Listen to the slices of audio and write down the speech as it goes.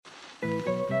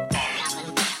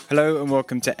Hello and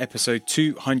welcome to episode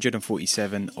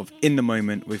 247 of In the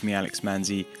Moment with me, Alex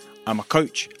Manzi. I'm a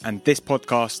coach, and this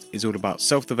podcast is all about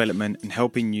self-development and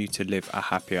helping you to live a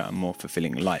happier and more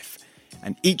fulfilling life.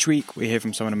 And each week we hear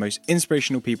from some of the most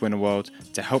inspirational people in the world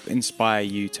to help inspire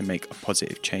you to make a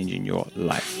positive change in your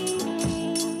life.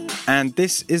 And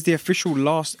this is the official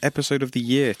last episode of the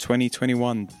year,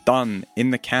 2021, done, in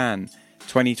the can.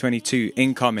 2022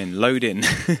 incoming, loading.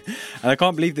 And I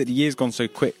can't believe that the year's gone so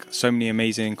quick. So many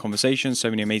amazing conversations, so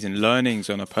many amazing learnings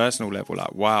on a personal level.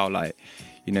 Like, wow, like,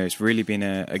 you know, it's really been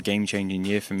a game-changing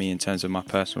year for me in terms of my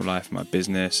personal life, my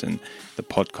business, and the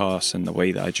podcast, and the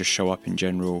way that I just show up in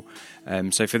general.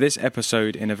 So for this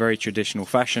episode, in a very traditional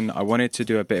fashion, I wanted to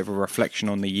do a bit of a reflection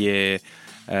on the year,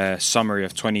 summary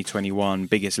of 2021,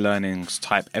 biggest learnings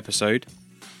type episode.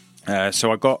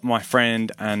 So I got my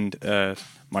friend and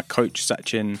my coach,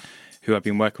 Sachin, who I've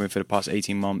been working with for the past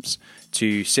 18 months,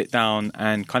 to sit down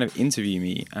and kind of interview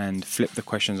me and flip the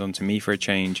questions onto me for a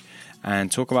change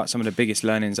and talk about some of the biggest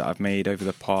learnings that I've made over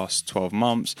the past 12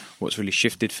 months, what's really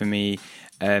shifted for me.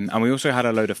 And we also had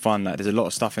a load of fun. Like, there's a lot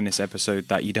of stuff in this episode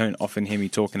that you don't often hear me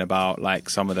talking about, like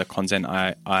some of the content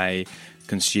I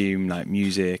consume, like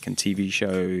music and TV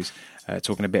shows,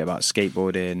 talking a bit about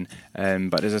skateboarding,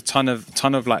 but there's a ton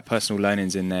of like personal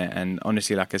learnings in there. And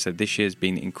honestly, like I said, this year's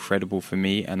been incredible for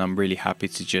me, and I'm really happy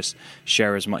to just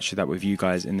share as much of that with you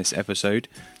guys in this episode.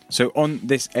 So on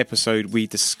this episode, we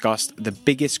discussed the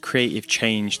biggest creative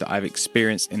change that I've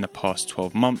experienced in the past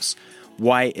 12 months,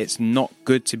 why it's not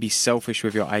good to be selfish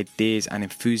with your ideas and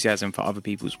enthusiasm for other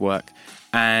people's work,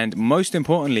 and most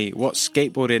importantly, what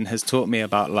skateboarding has taught me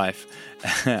about life.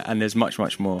 And there's much,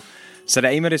 much more. So the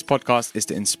aim of this podcast is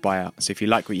to inspire. So if you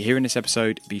like what you hear in this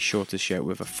episode, be sure to share it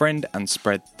with a friend and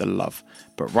spread the love.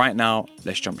 But right now,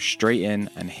 let's jump straight in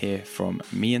and hear from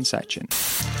me and Sachin.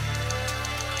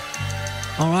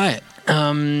 All right.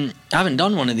 I haven't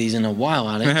done one of these in a while,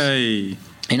 Alex. Hey.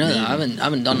 You know that I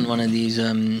haven't done one of these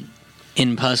in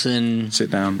person. Sit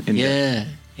down. Yeah.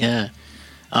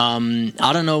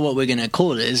 I don't know what we're gonna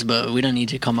call this, but we don't need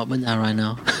to come up with that right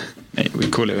now. Hey, we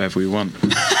call it whatever we want.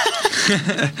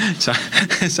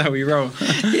 That's how we roll.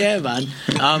 Yeah, man.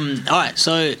 All right,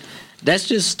 so let's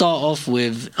just start off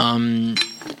with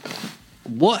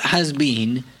what has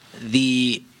been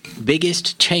the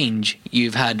biggest change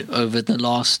you've had over the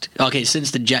last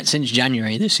since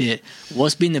January this year.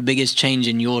 What's been the biggest change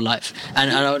in your life?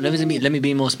 And let me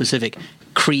be more specific.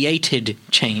 Created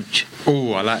change.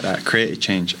 Oh, I like that. Created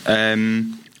change.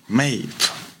 Mate,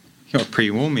 you gotta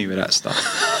pre-warn me with that stuff.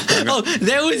 Oh,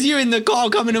 there was you in the car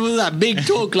coming in with that big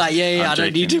talk, like, I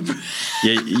don't need to.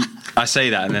 Yeah, I say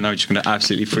that, and then I'm just gonna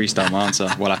absolutely freestyle my answer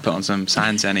while I put on some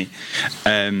hand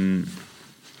sanitizer.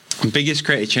 Biggest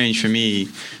creative change for me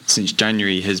since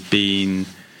January has been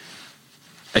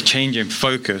a change in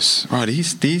focus. Oh,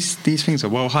 these things are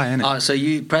well high, innit? Oh, so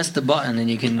you press the button and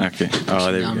you can. Okay.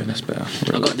 Oh, there we go. That's better.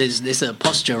 I've got this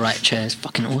posture right chair. It's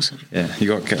fucking awesome. Yeah, you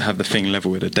got to have the thing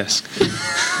level with the desk.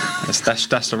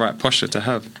 that's the right posture to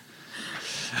have.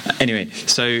 Anyway,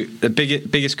 so the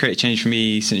biggest creative change for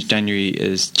me since January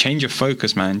is change of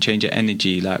focus, man. Change of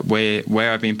energy. Like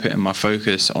where I've been putting my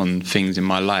focus on things in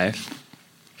my life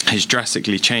has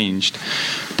drastically changed,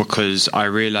 because I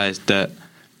realized that.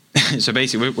 So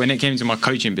basically, when it came to my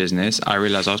coaching business, I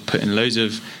realized I was putting loads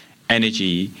of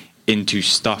energy into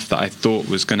stuff that I thought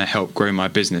was going to help grow my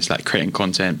business, like creating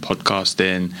content,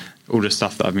 podcasting, all the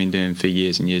stuff that I've been doing for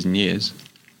years and years and years.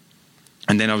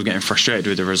 And then I was getting frustrated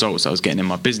with the results I was getting in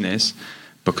my business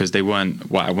because they weren't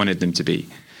what I wanted them to be.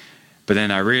 But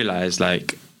then I realized,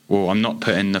 like, well, I'm not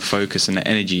putting the focus and the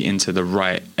energy into the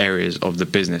right areas of the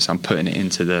business. I'm putting it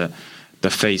into the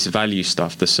face value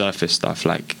stuff, the surface stuff,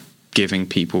 like giving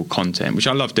people content, which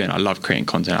I love doing. I love creating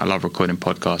content. I love recording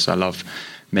podcasts. I love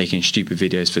making stupid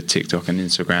videos for TikTok and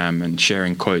Instagram and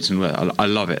sharing quotes, and I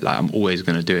love it. Like, I'm always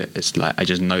going to do it. It's like, I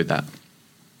just know that.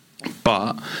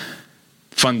 But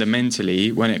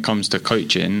fundamentally, when it comes to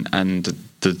coaching and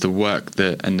the work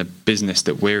and the business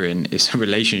that we're in, it's a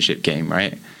relationship game,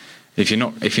 right? If you're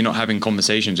not having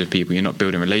conversations with people, you're not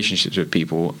building relationships with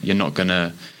people, you're not going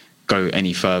to go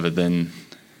any further than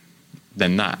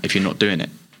that if you're not doing it.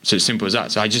 So it's simple as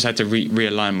that. So I just had to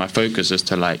realign my focus as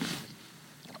to, like,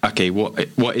 okay,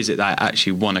 what is it that I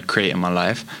actually want to create in my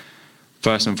life?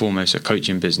 First and foremost, a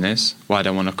coaching business. Why do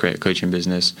I want to create a coaching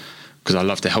business? Because I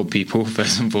love to help people,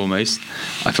 first and foremost.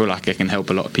 I feel like I can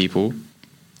help a lot of people.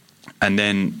 And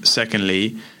then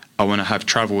secondly, I want to have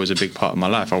travel as a big part of my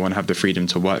life. I want to have the freedom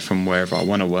to work from wherever I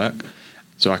want to work,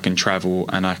 so I can travel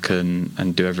and I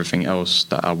can do everything else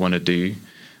that I want to do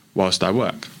whilst I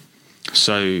work.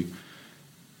 So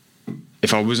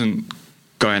if I wasn't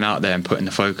going out there and putting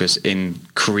the focus in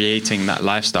creating that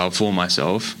lifestyle for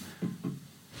myself,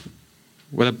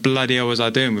 what the bloody hell was I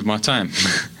doing with my time?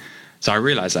 So I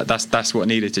realized that that's what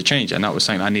needed to change, and that was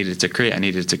something I needed to create. I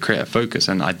needed to create a focus,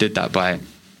 and I did that I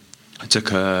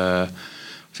took I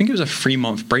think it was a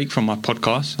 3-month break from my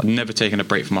podcast. I've never taken a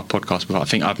break from my podcast before. I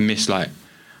think I've missed like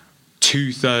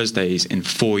 2 Thursdays in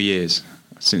 4 years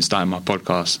since starting my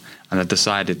podcast, and I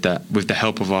decided that with the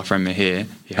help of our friend Mahir,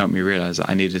 he helped me realize that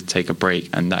I needed to take a break,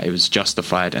 and that it was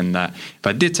justified, and that if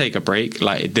I did take a break,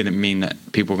 like, it didn't mean that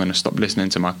people were going to stop listening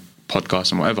to my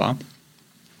podcast and whatever,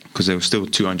 because there were still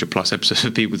 200 plus episodes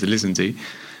for people to listen to.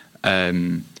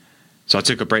 So I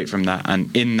took a break from that,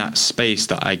 and in that space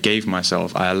that I gave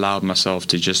myself, I allowed myself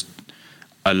to just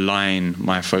align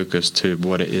my focus to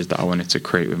what it is that I wanted to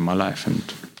create with my life, and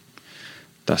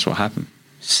that's what happened.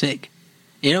 Sick.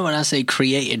 You know, when I say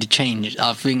created change,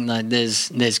 I think like there's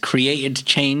created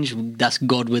change, that's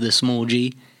God with a small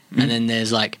g, and then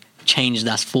there's like change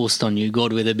that's forced on you,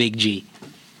 God with a big G.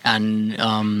 And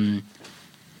I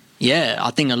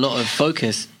think a lot of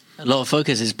focus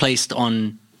is placed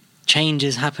on change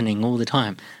is happening all the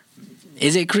time.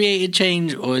 Is it created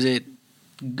change, or is it,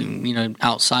 you know,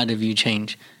 outside of you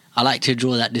change? I like to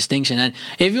draw that distinction. And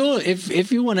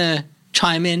if you want to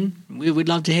chime in, we'd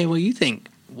love to hear what you think.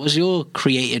 What's your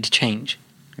created change?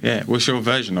 Yeah, what's your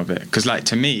version of it? Because, like,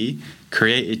 to me,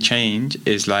 created change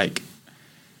is like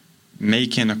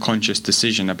making a conscious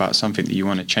decision about something that you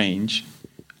want to change,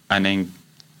 and then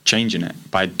changing it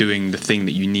by doing the thing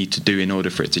that you need to do in order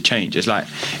for it to change. It's like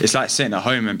sitting at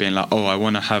home and being like, oh, I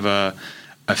want to have a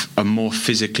more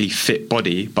physically fit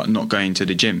body, but not going to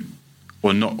the gym,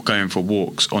 or not going for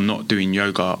walks, or not doing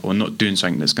yoga, or not doing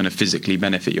something that's going to physically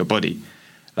benefit your body.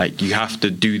 Like, you have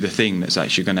to do the thing that's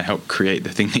actually going to help create the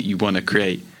thing that you want to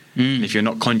create. And if you're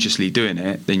not consciously doing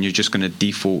it, then you're just going to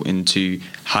default into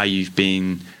how you've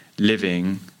been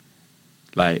living,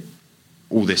 like,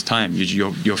 all this time.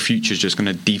 Your future's just going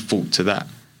to default to that.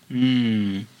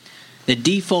 The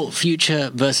default future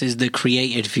versus the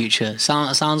created future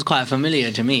sounds quite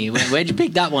familiar to me. Where'd you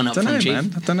pick that one up from, Chief?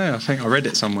 Man. I don't know. I think I read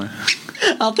it somewhere.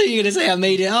 I thought you were going to say I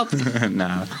made it up.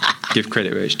 Nah, give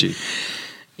credit where it's due.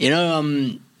 You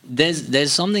know,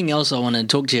 there's something else I want to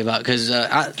talk to you about, because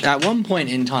at one point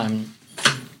in time...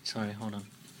 Sorry, hold on.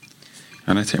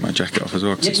 And I take my jacket off as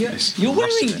well.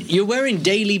 You're wearing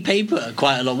Daily Paper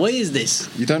quite a lot. What is this?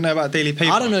 You don't know about Daily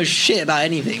Paper? I don't know shit about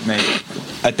anything. Mate,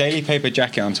 a Daily Paper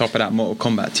jacket on top of that Mortal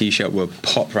Kombat t-shirt will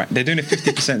pop right. They're doing a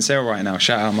 50% sale right now.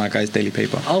 Shout out my guys, Daily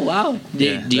Paper. Oh, wow. Do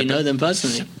you know them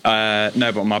personally?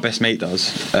 No, but my best mate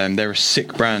does. They're a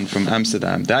sick brand from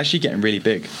Amsterdam. They're actually getting really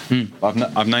big.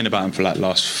 I've known about them for like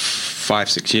last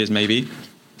 5-6 years maybe.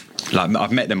 Like,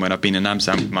 I've met them when I've been in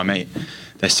Amsterdam with my mate.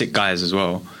 They're sick guys as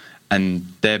well. And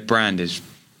their brand is,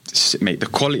 mate, the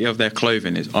quality of their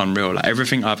clothing is unreal. Like,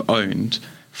 everything I've owned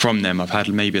from them, I've had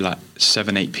maybe like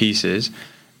 7-8 pieces.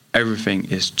 Everything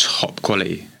is top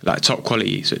quality, like top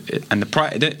quality. So and the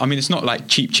price, I mean, it's not like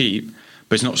cheap,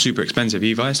 but it's not super expensive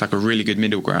either. It's like a really good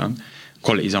middle ground.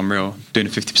 Quality is unreal. Doing a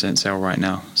 50% sale right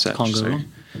now. Can't go wrong.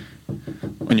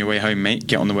 On your way home, mate,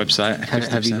 get on the website.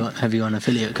 Have you got an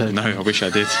affiliate code? No, I wish I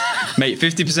did. Mate,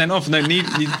 50% off.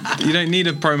 You don't need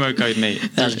a promo code, mate.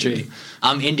 That's true.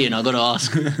 I'm Indian, I've got to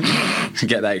ask.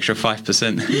 Get that extra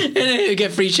 5%.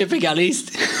 Get free shipping at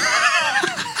least.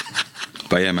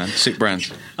 But yeah, man, sick brands.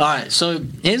 All right, so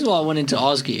here's what I wanted to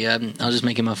ask you. I was just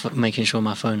making sure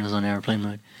my phone was on airplane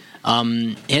mode.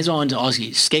 Here's what I wanted to ask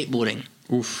you. Skateboarding.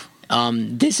 Oof.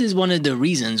 This is one of the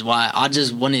reasons why I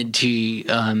just wanted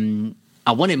to...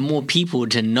 I wanted more people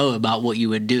to know about what you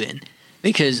were doing.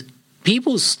 Because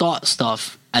people start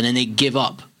stuff and then they give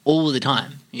up all the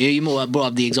time. You brought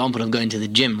up the example of going to the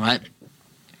gym, right?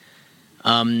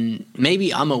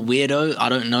 Maybe I'm a weirdo. I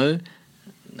don't know.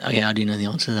 Okay, I do know the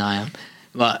answer to that. I am.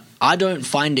 But I don't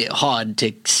find it hard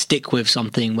to stick with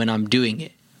something when I'm doing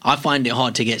it. I find it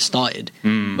hard to get started.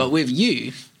 But with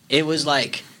you, it was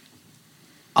like...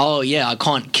 Oh yeah, I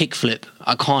can't kickflip,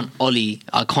 I can't ollie,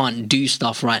 I can't do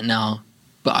stuff right now,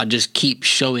 but I just keep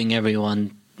showing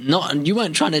everyone. You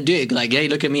weren't trying to do it like, hey,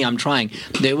 look at me, I'm trying.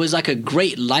 There was like a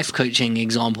great life coaching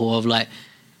example of like,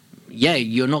 yeah,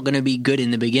 you're not going to be good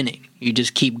in the beginning. You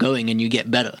just keep going and you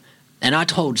get better. And I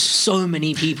told so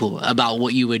many people about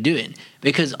what you were doing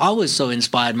because I was so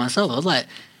inspired myself. I was like,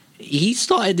 he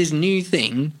started this new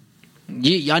thing.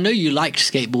 I know you liked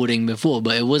skateboarding before,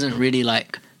 but it wasn't really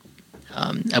like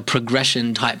a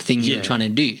progression type thing you were trying to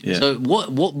do. Yeah. So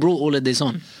what brought all of this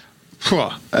on?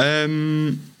 I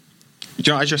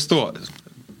just thought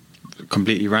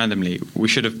completely randomly we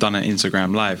should have done an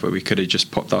Instagram live where we could have just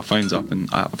popped our phones up, and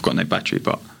I've got no battery,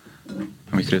 but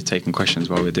we could have taken questions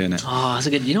while we were doing it. Oh, that's a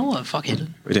good. You know what? Fuck it.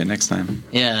 We do it next time.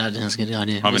 Yeah, that's a good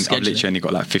idea. I've literally only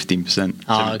got like 15%.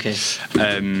 Oh, okay.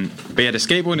 But yeah, the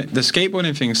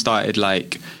skateboarding thing started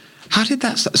like. How did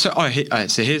that start? So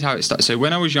here's how it started. So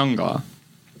when I was younger,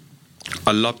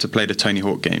 I loved to play the Tony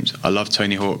Hawk games. I loved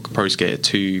Tony Hawk, Pro Skater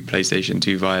 2, PlayStation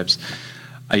 2 vibes.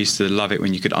 I used to love it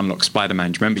when you could unlock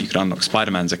Spider-Man. Do you remember you could unlock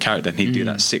Spider-Man as a character, and he'd do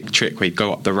that sick trick where he'd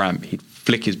go up the ramp, he'd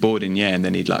flick his board in the air, and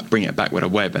then he'd like bring it back with a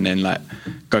web and then like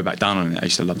go back down on it. I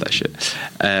used to love that shit.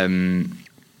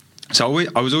 So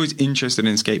I was always interested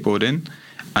in skateboarding,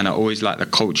 and I always liked the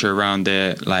culture around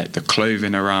it, like the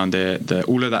clothing around it,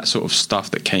 all of that sort of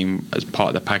stuff that came as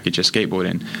part of the package of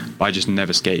skateboarding. But I just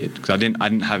never skated because I didn't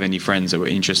have any friends that were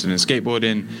interested in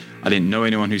skateboarding. I didn't know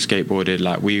anyone who skateboarded.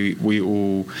 Like we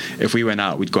all, if we went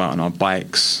out, we'd go out on our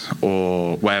bikes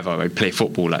or wherever. We'd play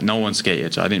football. Like no one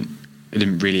skated, so I didn't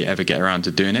really ever get around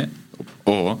to doing it.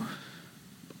 Or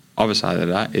other side of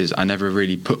that is I never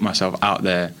really put myself out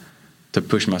there to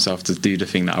push myself to do the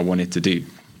thing that I wanted to do.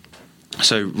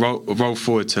 So roll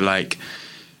forward to like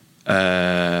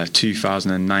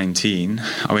 2019.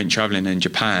 I went traveling in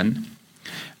Japan,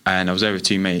 and I was there with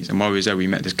two mates. And while we was there, we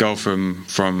met this girl from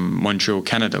Montreal,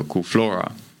 Canada, called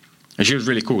Flora, and she was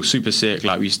really cool, super sick.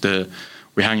 Like we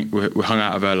hung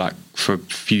out with her like for a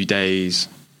few days,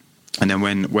 and then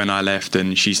when I left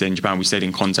and she stayed in Japan, we stayed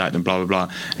in contact and blah blah blah.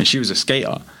 And she was a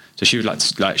skater, so she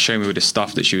would like show me all this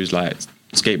stuff that she was like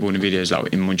skateboarding videos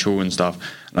like in Montreal and stuff,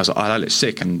 and I was like, oh, that looks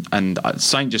sick. And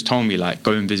something just told me like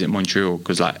go and visit Montreal,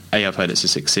 because like A, I've heard it's a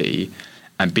sick city,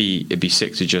 and B, it'd be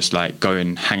sick to just like go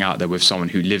and hang out there with someone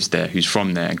who lives there, who's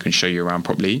from there, and can show you around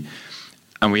properly.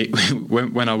 And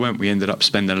when I went, we ended up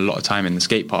spending a lot of time in the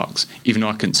skate parks, even though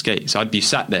I couldn't skate. So I'd be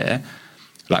sat there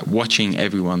like watching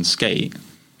everyone skate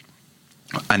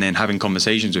and then having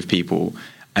conversations with people.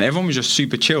 And everyone was just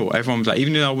super chill. Everyone was like,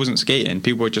 even though I wasn't skating,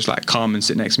 people would just like come and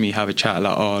sit next to me, have a chat,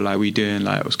 like, oh, like, what you doing?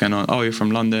 Like, what's going on? Oh, you're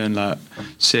from London, like,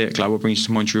 sick. Like, what brings you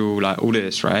to Montreal? Like, all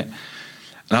this, right?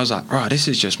 And I was like, right, this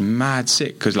is just mad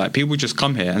sick, because like people just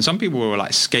come here, and some people were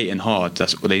like skating hard.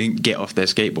 They didn't get off their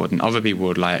skateboard, and other people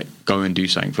would like go and do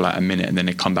something for like a minute, and then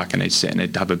they'd come back and they'd sit and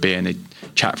they'd have a beer and they'd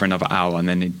chat for another hour, and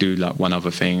then they'd do like one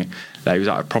other thing. Like, it was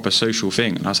like a proper social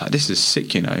thing, and I was like, this is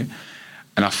sick, you know.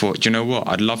 And I thought, do you know what?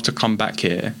 I'd love to come back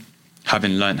here,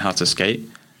 having learned how to skate,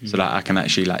 so that I can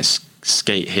actually like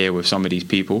skate here with some of these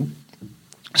people.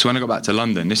 So when I got back to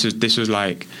London, this was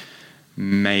like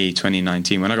May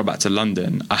 2019. When I got back to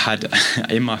London, I had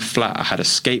in my flat, I had a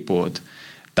skateboard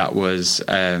that was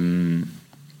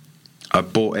I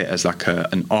bought it as like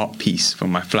an art piece for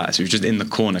my flat. So it was just in the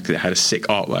corner because it had a sick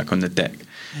artwork on the deck.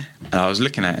 And I was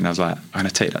looking at it and I was like, I'm going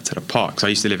to take that to the park. So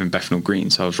I used to live in Bethnal Green,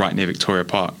 so I was right near Victoria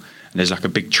Park, and there's like a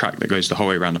big track that goes the whole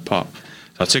way around the park.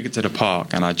 So I took it to the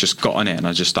park and I just got on it and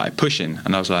I just started pushing,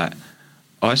 and I was like,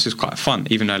 oh, this is quite fun,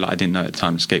 even though like I didn't know at the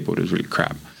time the skateboard was really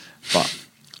crap. But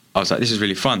I was like, this is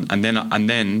really fun. And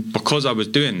then because I was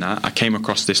doing that, I came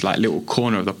across this like little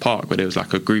corner of the park where there was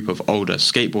like a group of older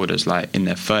skateboarders, like in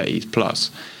their 30s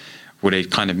plus, where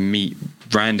they'd kind of meet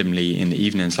randomly in the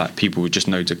evenings. Like people would just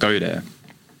know to go there.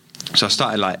 So I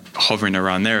started like hovering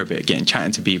around there a bit,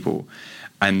 chatting to people.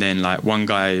 And then like one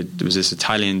guy, there was this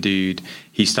Italian dude,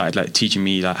 he started like teaching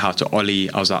me like how to ollie.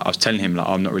 I was telling him like,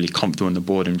 I'm not really comfortable on the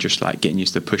board, I'm just like getting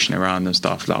used to pushing around and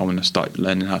stuff. Like I want to start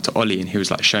learning how to ollie. And he was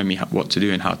like showing me what to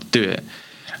do and how to do it.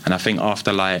 And I think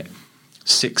after like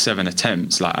 6-7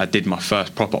 attempts, like I did my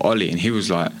first proper ollie, and he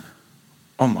was like,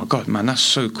 oh my God, man, that's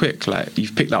so quick. Like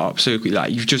you've picked that up so quick.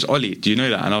 Like you've just ollied. Do you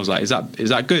know that? And I was like, is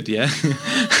that good? Yeah.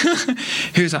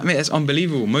 He was like, mate, that's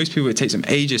unbelievable. Most people, it takes them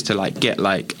ages to like get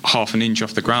like half an inch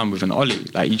off the ground with an ollie.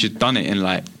 Like you just done it in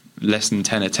like less than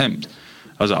 10 attempts.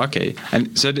 I was like, okay.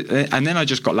 And so, and then I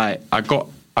just got like, I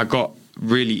got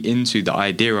really into the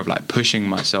idea of like pushing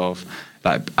myself.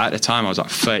 Like at the time I was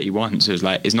like 31, so it's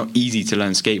like it's not easy to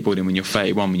learn skateboarding when you're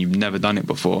 31, when you've never done it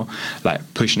before.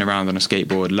 Like pushing around on a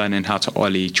skateboard, learning how to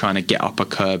ollie, trying to get up a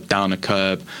curb, down a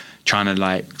curb, trying to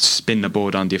like spin the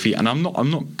board under your feet. And I'm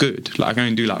not good. Like I can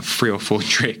only do like 3 or 4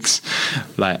 tricks,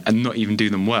 like, and not even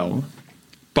do them well.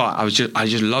 But I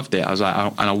just loved it. I was like,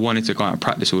 and I wanted to go out and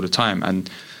practice all the time. And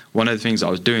one of the things I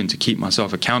was doing to keep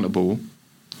myself accountable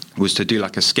was to do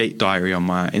like a skate diary on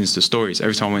my Insta stories.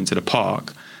 Every time I went to the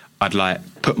park, I'd like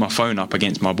put my phone up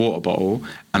against my water bottle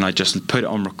and I just put it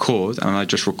on record, and I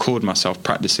just record myself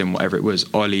practicing whatever it was,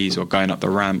 ollies or going up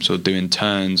the ramps or doing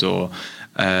turns or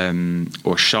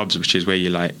shoves, which is where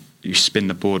you spin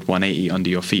the board 180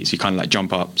 under your feet. So you kind of like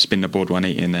jump up, spin the board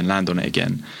 180 and then land on it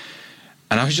again.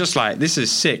 And I was just like, this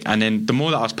is sick. And then the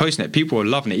more that I was posting it, people were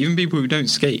loving it. Even people who don't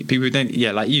skate, people who don't,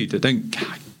 like you, that don't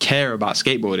care about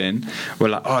skateboarding were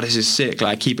like, oh, this is sick,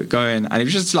 like keep it going. And it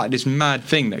was just like this mad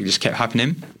thing that just kept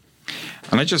happening.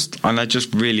 And I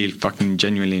just really fucking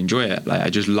genuinely enjoy it. Like I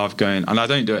just love going, and I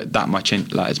don't do it that much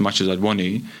as much as I'd want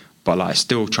to, but like I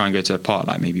still try and go to the park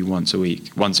like maybe once a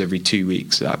week, once every 2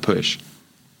 weeks I push.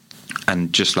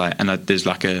 And just like, there's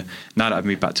like now that I've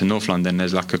moved back to North London,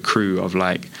 there's like a crew of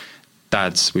like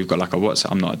dads. We've got like a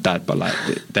WhatsApp. I'm not a dad, but like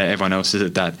everyone else is a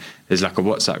dad. There's like a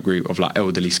WhatsApp group of like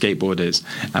elderly skateboarders,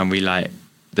 and we like,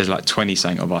 there's like 20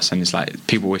 something of us, and it's like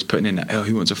people always putting in that, oh,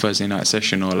 who wants a Thursday night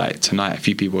session, or like tonight a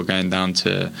few people are going down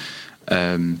to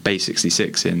Bay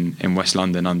 66 in West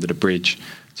London under the bridge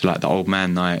to like the old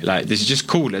man night. Like this is just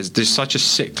cool. There's such a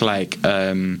sick like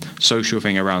social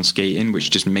thing around skating, which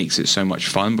just makes it so much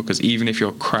fun, because even if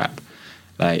you're crap,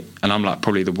 like, and I'm like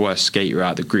probably the worst skater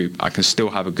out of the group, I can still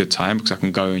have a good time because I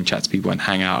can go and chat to people and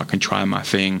hang out. I can try my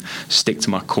thing, stick to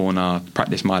my corner,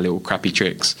 practice my little crappy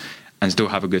tricks, and still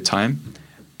have a good time.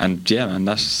 And yeah, man,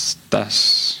 that's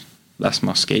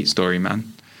my skate story,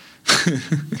 man.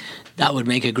 That would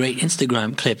make a great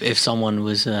Instagram clip if someone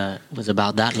was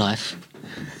about that life.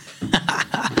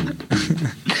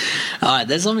 All right,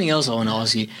 there's something else I want to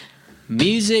ask you.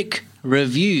 Music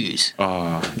reviews.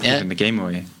 Oh, giving the game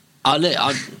away.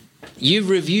 You've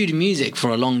reviewed music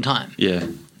for a long time. Yeah.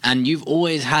 And you've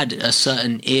always had a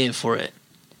certain ear for it.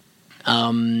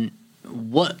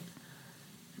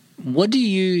 What do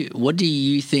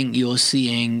you think you're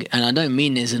seeing? And I don't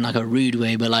mean this in like a rude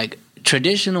way, but like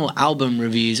traditional album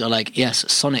reviews are like, yes,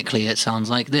 sonically it sounds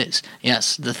like this.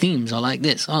 Yes, the themes are like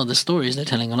this. Oh, the stories they're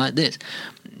telling are like this.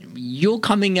 You're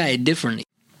coming at it differently.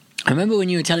 I remember when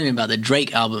you were telling me about the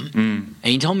Drake album,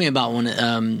 and you told me about one.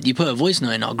 You put a voice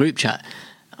note in our group chat.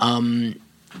 I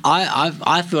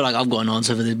feel like I've got an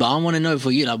answer for this, but I want to know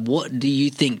for you, like, what do you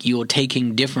think you're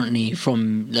taking differently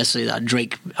from, let's say, that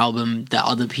Drake album that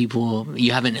other people,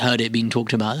 you haven't heard it being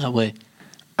talked about that way?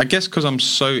 I guess because I've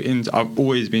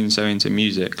always been so into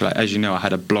music. Like, as you know, I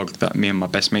had a blog that me and my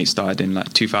best mate started in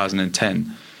like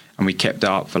 2010, and we kept it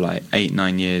up for like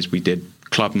 8-9 years. We did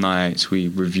club nights, we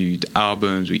reviewed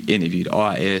albums, we interviewed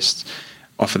artists.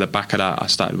 Off of the back of that, I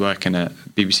started working at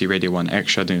BBC Radio 1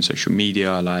 Extra, doing social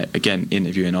media, like, again,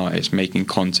 interviewing artists, making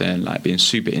content, like being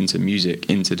super into music,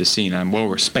 into the scene, and well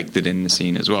respected in the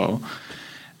scene as well.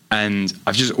 And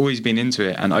I've just always been into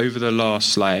it. And over the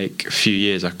last like few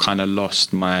years, I've kind of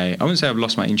lost I wouldn't say I've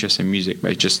lost my interest in music,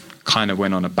 but it just kind of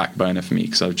went on a back burner for me,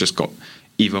 because I've just got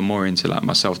even more into like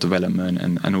my self-development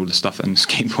and all the stuff, and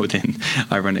skateboarding,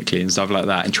 ironically, and stuff like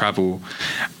that, and travel.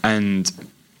 And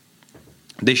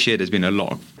this year there's been a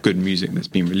lot of good music that's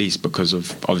been released, because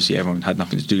of obviously everyone had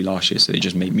nothing to do last year, so they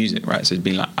just made music, right? So it's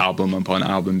been like album upon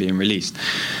album being released.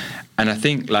 And I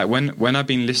think like when I've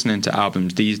been listening to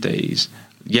albums these days,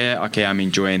 yeah, okay, I'm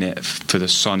enjoying it for the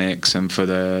sonics and for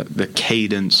the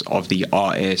cadence of the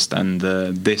artist and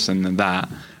the this and the that,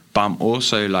 but I'm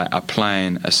also like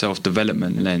applying a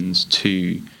self-development lens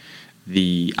to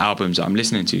the albums that I'm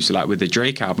listening to. So like with the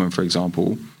Drake album, for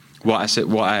example,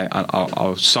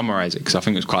 I'll summarize it because I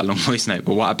think it was quite a long voice note,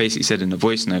 but what I basically said in the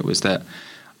voice note was that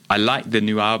I liked the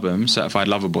new album, Certified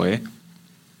Lover Boy,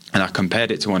 and I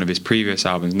compared it to one of his previous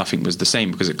albums. Nothing was the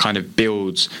same, because it kind of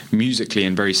builds musically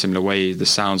in very similar ways. The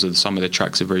sounds of some of the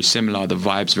tracks are very similar, the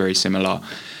vibe's very similar.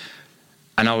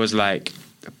 And I was like,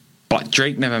 but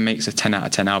Drake never makes a 10 out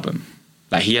of 10 album.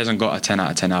 Like, he hasn't got a 10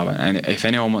 out of 10 album. And if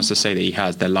anyone wants to say that he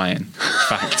has, they're lying.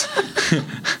 Fact.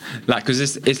 Like,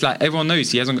 because it's like everyone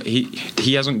knows he hasn't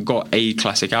got a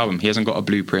classic album. He hasn't got a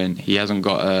Blueprint. He hasn't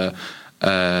got a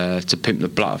To Pimp the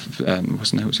Butterfly.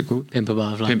 What's it called? Pimp a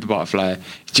Butterfly. Pimp a Butterfly. Do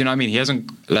you know what I mean? He hasn't.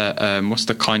 What's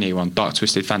the Kanye one? Dark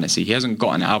Twisted Fantasy. He hasn't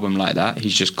got an album like that.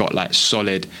 He's just got like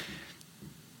solid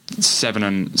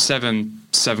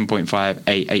 7.5,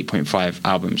 8, 8.5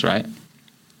 albums, right?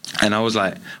 And I was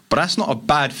like, but that's not a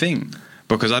bad thing,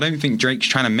 because I don't think Drake's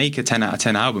trying to make a 10 out of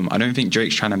 10 album. I don't think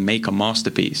Drake's trying to make a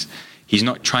masterpiece. He's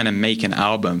not trying to make an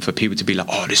album for people to be like,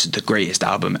 oh, this is the greatest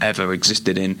album ever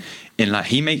existed in like,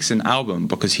 he makes an album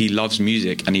because he loves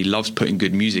music and he loves putting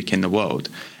good music in the world.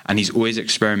 And he's always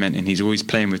experimenting. He's always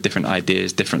playing with different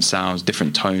ideas, different sounds,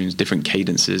 different tones, different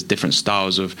cadences, different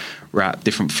styles of rap,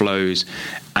 different flows.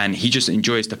 And he just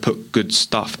enjoys to put good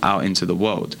stuff out into the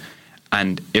world.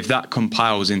 And if that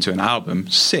compiles into an album,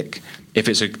 sick. If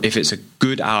it's a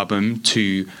good album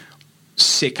to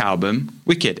sick album,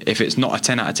 wicked. If it's not a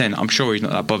 10 out of 10, I'm sure he's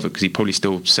not that bothered, because he probably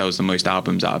still sells the most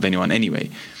albums out of anyone anyway.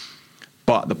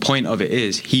 But the point of it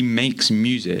is, he makes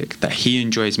music that he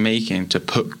enjoys making to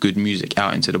put good music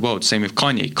out into the world. Same with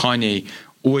Kanye. Kanye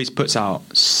always puts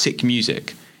out sick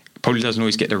music. Probably doesn't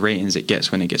always get the ratings it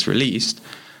gets when it gets released,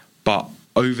 but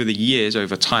over the years,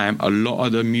 over time, a lot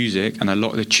of the music and a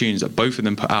lot of the tunes that both of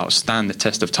them put out stand the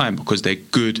test of time because they're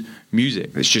good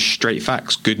music. It's just straight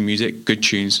facts. Good music, good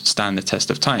tunes stand the test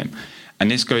of time. And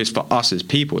this goes for us as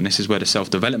people, and this is where the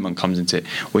self-development comes into it.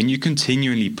 When you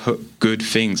continually put good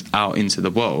things out into the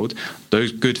world,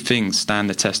 those good things stand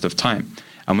the test of time.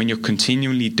 And when you're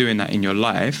continually doing that in your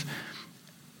life,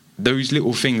 those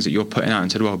little things that you're putting out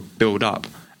into the world build up,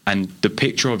 and the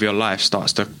picture of your life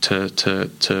starts to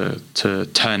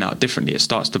turn out differently. It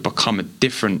starts to become a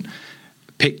different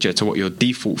picture to what your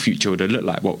default future would look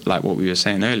like, what we were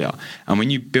saying earlier. And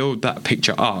when you build that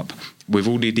picture up with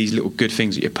all of these little good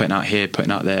things that you're putting out here,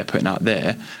 putting out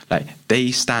there, like,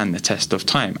 they stand the test of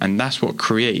time. And that's what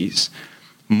creates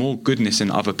more goodness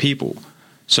in other people.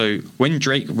 So when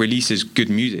Drake releases good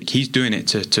music, he's doing it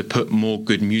to put more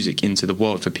good music into the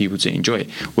world for people to enjoy.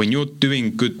 When you're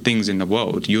doing good things in the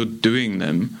world, you're doing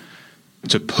them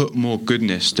to put more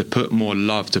goodness, to put more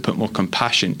love, to put more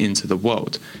compassion into the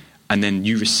world. And then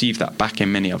you receive that back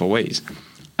in many other ways.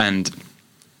 And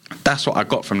that's what I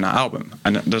got from that album.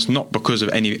 And that's not because of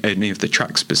any of the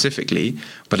tracks specifically,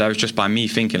 but that was just by me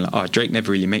thinking, like, oh, Drake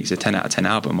never really makes a 10 out of 10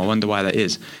 album. I wonder why that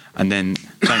is. And then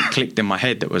something clicked in my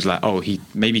head that was like, oh,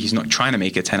 maybe he's not trying to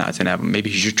make a 10 out of 10 album. Maybe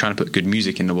he's just trying to put good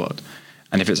music in the world.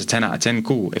 And if it's a 10 out of 10,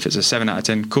 cool. If it's a 7 out of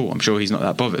 10, cool. I'm sure he's not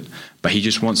that bothered. But he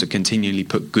just wants to continually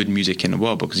put good music in the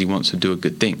world because he wants to do a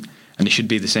good thing. And it should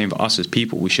be the same for us as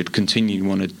people. We should continue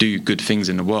want to do good things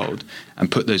in the world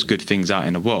and put those good things out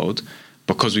in the world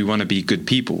because we want to be good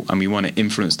people and we want to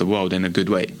influence the world in a good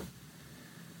way.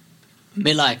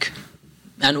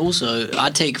 And also,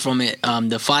 I take from it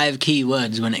the 5 key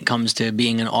words when it comes to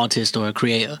being an artist or a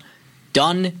creator.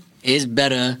 Done is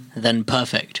better than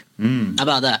perfect. How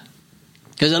about that?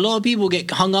 Because a lot of people get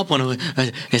hung up on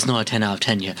it's not a 10 out of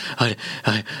 10 yet.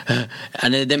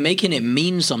 And they're making it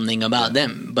mean something about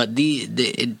them. But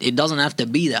it doesn't have to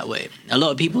be that way. A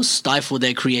lot of people stifle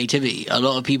their creativity. A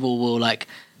lot of people will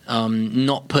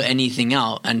not put anything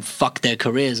out and fuck their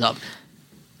careers up.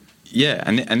 Yeah,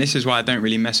 and this is why I don't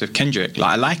really mess with Kendrick.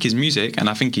 Like, I like his music and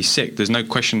I think he's sick. There's no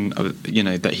question of,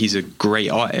 that he's a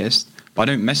great artist, but I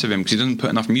don't mess with him because he doesn't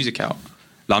put enough music out.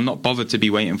 Like, I'm not bothered to be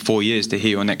waiting 4 years to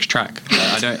hear your next track.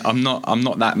 Like, I'm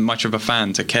not that much of a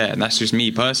fan to care. And that's just me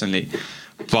personally.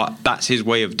 But that's his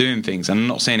way of doing things. And I'm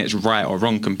not saying it's right or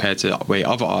wrong compared to the way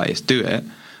other artists do it,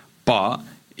 but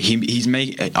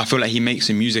I feel like he makes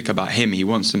the music about him. He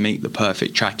wants to make the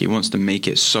perfect track. He wants to make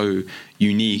it so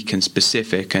unique and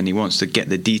specific, and he wants to get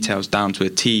the details down to a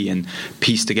T and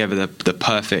piece together the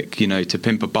perfect, To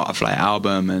Pimp a Butterfly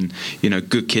album and,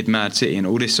 Good Kid, Mad City and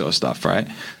all this sort of stuff, right?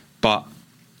 But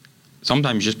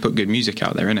sometimes you just put good music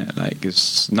out there, innit? Like,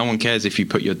 no one cares if you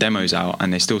put your demos out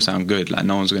and they still sound good. Like,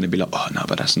 no one's going to be like, oh, no,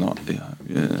 but that's not.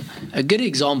 Yeah. A good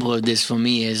example of this for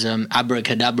me is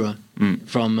Abracadabra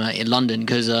from in London,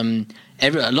 because a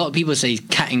lot of people say he's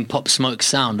catting Pop Smoke's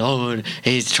sound. Oh,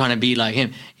 he's trying to be like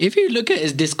him. If you look at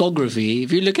his discography,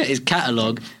 if you look at his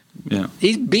catalogue, yeah,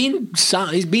 he's been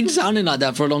sounding like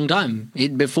that for a long time,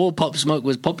 before Pop Smoke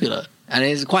was popular. And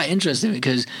it's quite interesting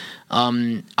because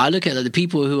I look at the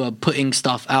people who are putting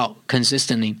stuff out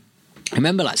consistently.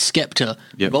 Remember, like Skepta,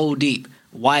 yep, Roll Deep,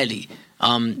 Wiley.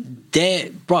 You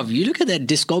look at their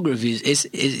discographies.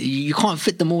 You can't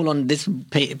fit them all on this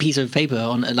piece of paper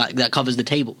that covers the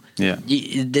table. Yeah,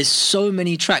 there's so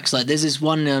many tracks. Like, there's this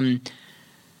one.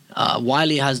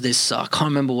 Wiley has this. I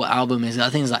can't remember what album it is. I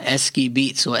think it's like Esky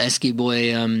Beats or Esky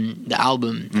Boy. The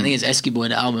album. I think it's Esky Boy,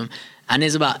 the album. And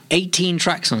there's about 18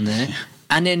 tracks on there.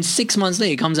 And then 6 months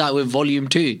later, he comes out with Volume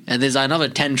 2. And there's another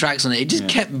 10 tracks on it. It just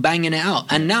kept banging it out.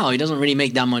 And now he doesn't really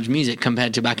make that much music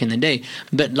compared to back in the day.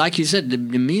 But like you said, the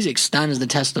music stands the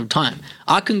test of time.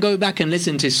 I can go back and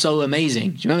listen to So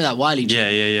Amazing. Do you remember that Wiley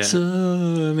track? Yeah. So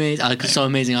amazing. So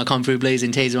amazing. I come through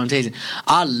blazing, taser on taser.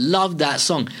 I love that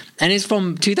song. And it's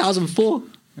from 2004.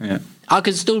 Yeah. I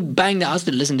could still bang that. I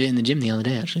still listened to it in the gym the other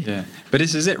day, actually. Yeah. But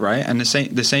this is it, right? And the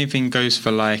same thing goes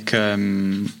for like...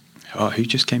 who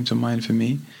just came to mind for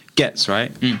me? Gets,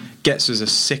 right? Gets was a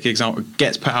sick example.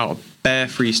 Gets put out bare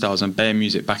freestyles and bare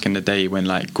music back in the day when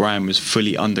like grime was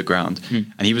fully underground,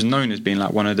 and he was known as being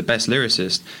like one of the best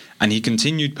lyricists. And he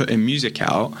continued putting music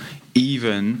out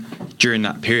even during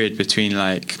that period between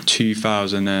like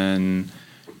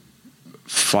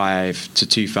 2005 to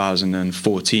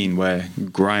 2014, where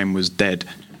grime was dead.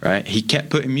 Right? He kept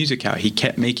putting music out. He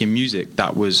kept making music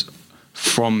that was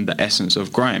from the essence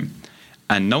of grime.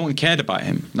 And no one cared about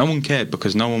him. No one cared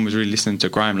because no one was really listening to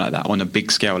grime like that on a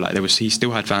big scale. Like he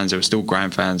still had fans. There were still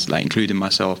grime fans, like including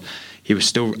myself. He was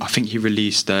still. I think he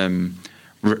released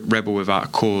Rebel Without a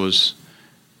Cause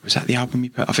was that the album he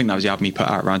put? I think that was the album he put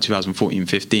out around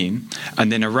 2014-15.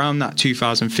 And then around that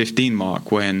 2015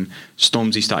 mark, when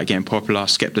Stormzy started getting popular,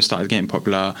 Skepta started getting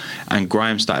popular, and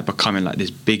grime started becoming like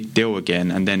this big deal again.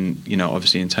 And then, you know,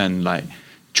 obviously in turn, like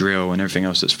drill and everything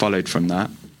else that's followed from that,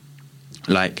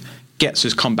 like Ghetts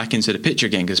has come back into the picture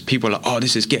again, because people are like, oh,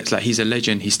 this is Ghetts, like he's a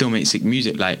legend, he still makes sick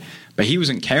music, like, but he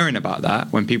wasn't caring about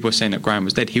that when people were saying that grime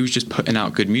was dead. He was just putting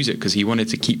out good music because he wanted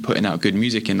to keep putting out good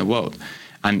music in the world.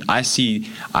 And I see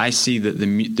that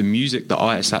the music that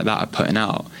artists like that are putting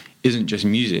out isn't just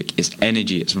music, it's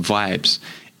energy, it's vibes,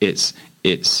 it's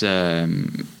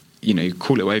you know,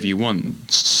 call it whatever you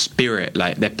want, spirit.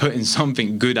 Like they're putting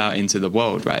something good out into the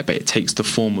world, right? But it takes the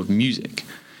form of music,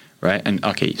 right? And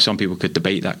okay, some people could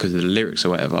debate that because of the lyrics or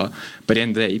whatever, but at the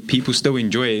end of the day, people still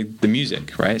enjoy the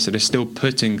music, right? So they're still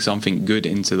putting something good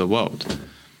into the world.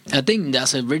 I think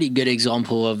that's a really good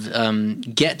example of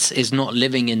Ghetts is not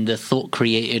living in the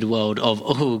thought-created world of,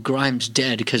 oh, grime's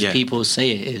dead because people say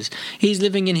it is. He's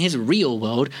living in his real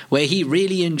world where he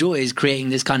really enjoys creating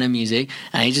this kind of music,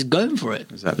 and he's just going for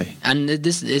it. Exactly. And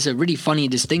this is a really funny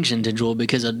distinction to draw,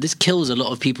 because this kills a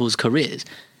lot of people's careers.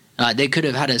 They could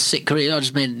have had a sick career. I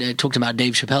just talked about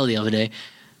Dave Chappelle the other day.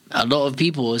 A lot of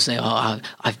people will say, oh,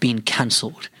 I've been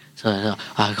cancelled, so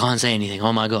I can't say anything.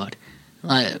 Oh, my God.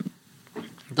 Like,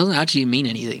 it doesn't actually mean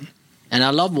anything. And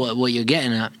I love what you're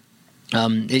getting at.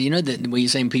 You know that where you're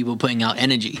saying people putting out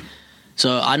energy.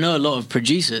 So I know a lot of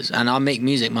producers, and I make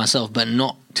music myself, but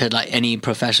not to like any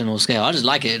professional scale. I just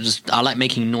like it. I like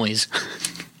making noise.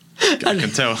 I can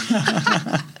tell.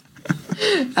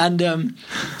 And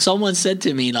someone said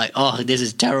to me like, "Oh, this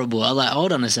is terrible." I was like,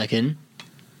 "Hold on a second.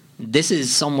 This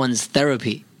is someone's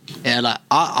therapy." Yeah, like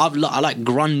I like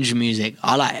grunge music.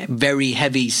 I like very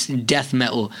heavy death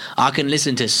metal. I can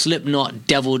listen to Slipknot,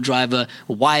 Devil Driver,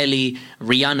 Wiley,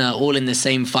 Rihanna, all in the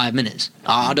same 5 minutes.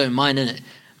 I don't mind it.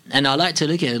 And I like to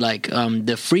look at like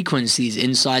the frequencies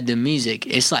inside the music.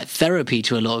 It's like therapy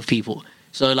to a lot of people.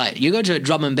 So like you go to a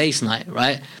drum and bass night,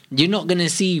 right? You're not going to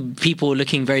see people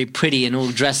looking very pretty and all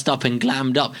dressed up and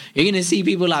glammed up. You're going to see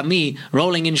people like me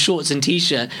rolling in shorts and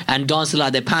t-shirt and dancing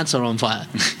like their pants are on fire.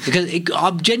 Because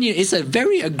it's a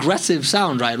very aggressive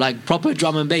sound, right? Like proper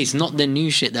drum and bass, not the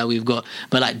new shit that we've got,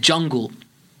 but like jungle,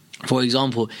 for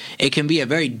example. It can be a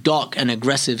very dark and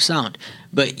aggressive sound.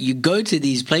 But you go to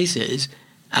these places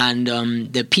and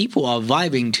the people are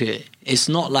vibing to it. It's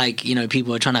not like, you know,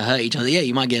 people are trying to hurt each other. Yeah,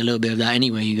 you might get a little bit of that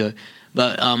anywhere you go.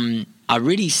 But I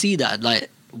really see that,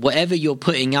 like, whatever you're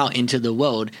putting out into the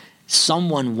world,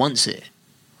 someone wants it.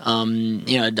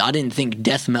 You know, I didn't think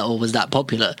death metal was that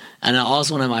popular. And I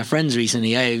asked one of my friends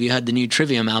recently, hey, have you heard the new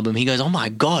Trivium album? He goes, oh my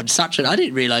God, I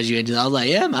didn't realize you into that. I was like,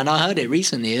 yeah, man, I heard it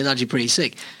recently. It's actually pretty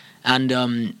sick.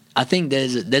 And I think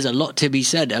there's a lot to be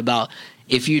said about,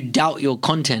 if you doubt your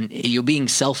content, you're being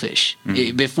selfish.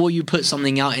 Before you put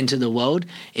something out into the world,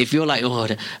 if you're like, oh,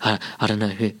 I don't know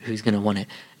who's going to want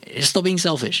it, stop being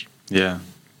selfish. Yeah,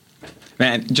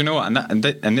 man. Do you know what?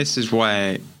 And this is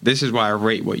why I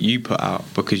rate what you put out,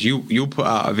 because you'll put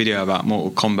out a video about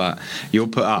Mortal Kombat, you'll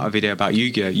put out a video about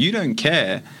Yu-Gi-Oh. You don't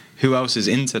care who else is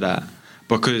into that,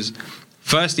 because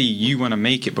firstly, you want to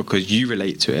make it because you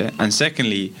relate to it, and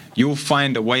secondly, you'll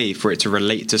find a way for it to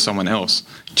relate to someone else.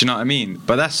 Do you know what I mean?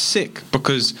 But that's sick,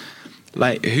 because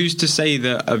like, who's to say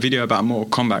that a video about Mortal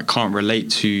Kombat can't relate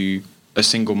to a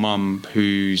single mum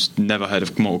who's never heard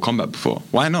of Mortal Kombat before?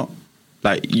 Why not?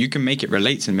 Like, you can make it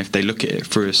relate to them if they look at it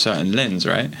through a certain lens,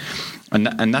 right?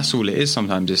 And that's all it is.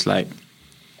 Sometimes it's like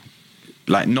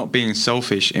not being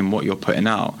selfish in what you're putting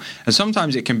out. And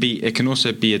sometimes it can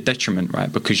also be a detriment,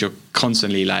 right? Because you're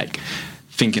constantly like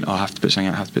thinking, oh, I have to put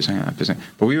something out,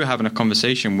 But we were having a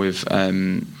conversation with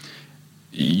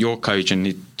your coach and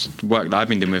the work that I've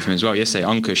been doing with him as well yesterday,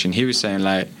 Ankush, and he was saying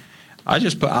like, I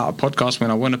just put out a podcast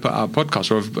when I want to put out a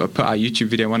podcast, or I put out a YouTube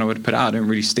video when I want to put it out. I don't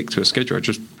really stick to a schedule. I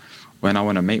just, when I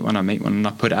want to make one, I make one and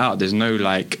I put it out. There's no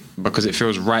like, because it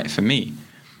feels right for me.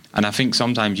 And I think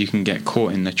sometimes you can get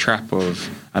caught in the trap of,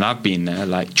 and I've been there,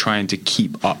 like trying to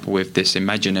keep up with this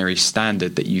imaginary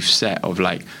standard that you've set of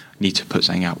like, I need to put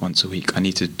something out once a week. I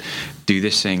need to do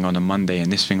this thing on a Monday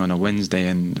and this thing on a Wednesday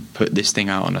and put this thing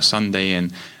out on a Sunday.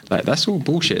 And like, that's all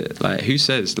bullshit. Like, who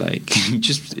says, like,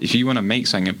 just, if you want to make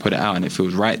something and put it out and it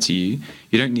feels right to you,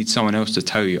 you don't need someone else to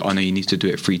tell you, oh no, you need to do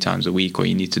it 3 times a week, or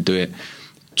you need to do it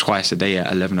twice a day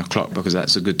at 11 o'clock because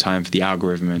that's a good time for the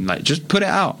algorithm. And like, just put it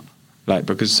out. Like,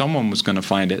 because someone was going to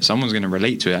find it, someone's going to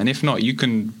relate to it, and if not, you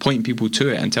can point people to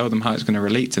it and tell them how it's going to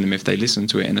relate to them if they listen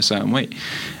to it in a certain way.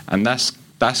 And that's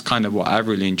kind of what I've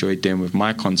really enjoyed doing with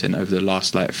my content over the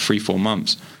last like 3-4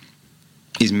 months,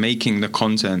 is making the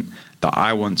content that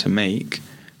I want to make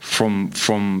from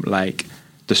like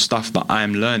the stuff that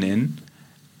I'm learning,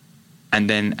 and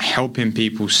then helping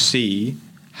people see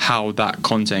how that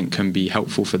content can be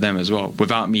helpful for them as well,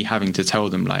 without me having to tell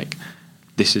them like,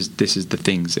 this is the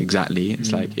things exactly.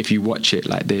 It's like, if you watch it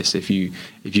like this, if you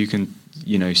can,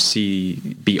 you know,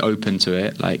 be open to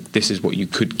it, like, this is what you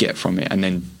could get from it, and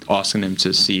then asking them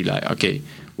to see like, okay,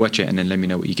 watch it and then let me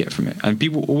know what you get from it. And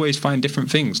people always find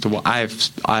different things to what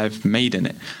I've made in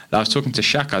it. I was talking to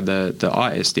Shaka, the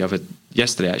artist,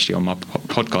 yesterday actually on my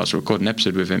podcast, recording an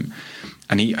episode with him,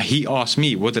 and he asked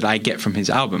me what did I get from his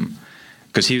album,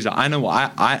 because he was like, I know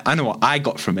what I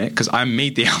got from it, because I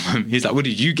made the album. He's like, what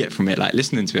did you get from it? Like,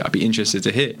 listening to it, I'd be interested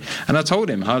to hear. And I told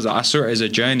him, I was like, I saw it as a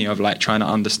journey of like trying to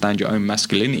understand your own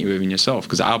masculinity within yourself,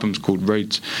 because the album's called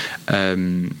Road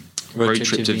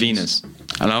Trip to Venus.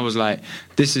 And I was like,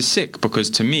 this is sick, because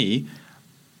to me,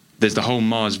 there's the whole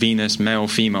Mars, Venus, male,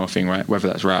 female thing, right? Whether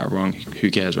that's right or wrong,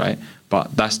 who cares, right?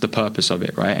 But that's the purpose of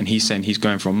it, right? And he's saying he's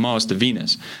going from Mars to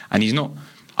Venus. And he's not,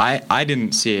 I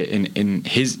didn't see it in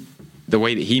his, the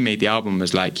way that he made the album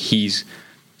was like, he's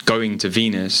going to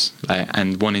Venus, like,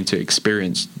 and wanting to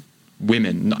experience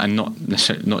women, and not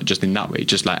necessarily, not just in that way,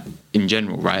 just like in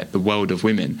general, right? The world of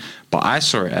women. But I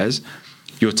saw it as,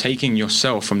 you're taking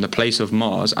yourself from the place of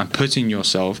Mars and putting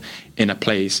yourself in a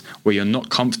place where you're not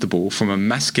comfortable from a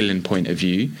masculine point of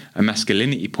view, a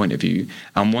masculinity point of view,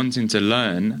 and wanting to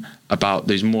learn about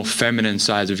those more feminine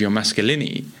sides of your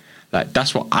masculinity. Like,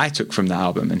 that's what I took from the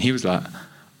album. And he was like,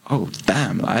 oh,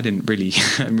 damn, like, I didn't really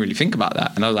think about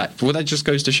that. And I was like, well, that just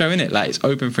goes to show, innit? Like, it's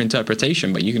open for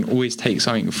interpretation, but you can always take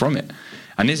something from it.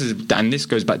 And this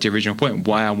goes back to the original point,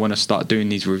 why I want to start doing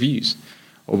these reviews,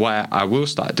 or why I will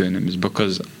start doing them, is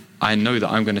because I know that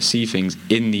I'm going to see things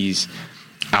in these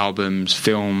albums,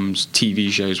 films, TV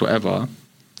shows, whatever,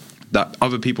 that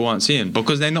other people aren't seeing,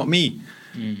 because they're not me.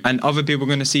 And other people are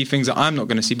going to see things that I'm not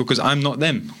going to see, because I'm not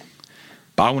them.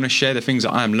 But I want to share the things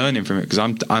that I'm learning from it, because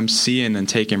I'm seeing and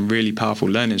taking really powerful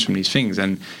learnings from these things.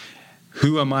 And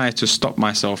who am I to stop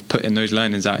myself putting those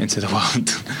learnings out into the world?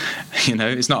 You know,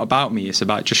 it's not about me. It's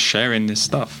about just sharing this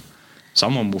stuff.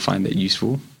 Someone will find it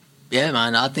useful. Yeah,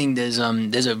 man. I think there's a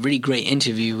really great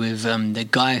interview with the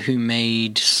guy who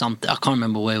made something. I can't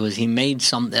remember where it was. He made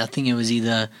something. I think it was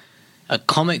either a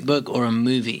comic book or a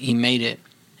movie. He made it,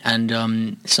 and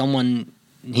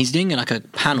he's doing like a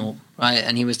panel, right?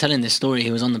 And he was telling this story.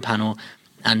 He was on the panel,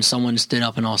 and someone stood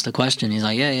up and asked a question. He's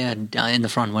like, yeah, in the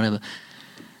front, whatever.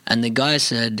 And the guy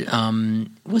said,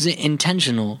 was it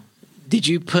intentional? Did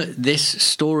you put this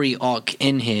story arc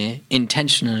in here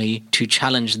intentionally to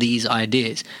challenge these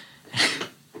ideas?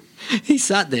 He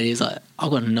sat there, he's like,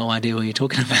 I've got no idea what you're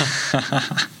talking about.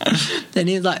 Then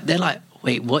he's like, they're like,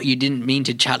 wait, what, you didn't mean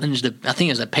to challenge I think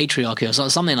it was a patriarchy or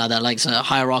something like that, like a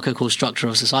hierarchical structure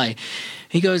of society.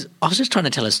 He goes, I was just trying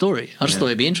to tell a story. I just thought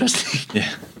it'd be interesting.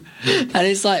 Yeah. And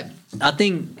it's like, I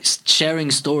think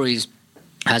sharing stories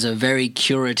has a very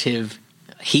curative,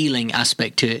 healing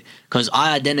aspect to it, because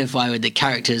I identify with the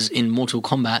characters in Mortal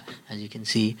Kombat, as you can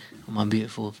see on my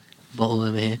beautiful bottle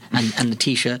over here, and the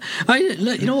t-shirt. Right,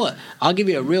 look, you know what? I'll give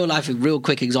you a real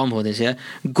quick example of this. Yeah,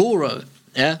 Goro.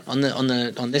 Yeah, on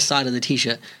this side of the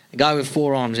t-shirt, a guy with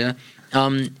 4 arms. Yeah,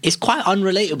 it's quite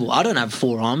unrelatable. I don't have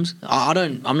 4 arms.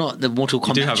 I'm not the Mortal Kombat.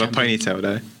 You do have champion. a ponytail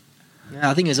though. Yeah,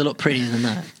 I think it's a lot prettier than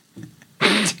that.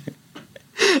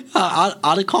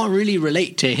 I can't really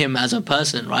relate to him as a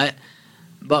person, right?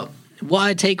 But what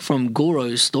I take from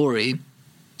Goro's story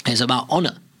is about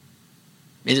honor.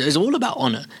 It's all about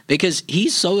honor, because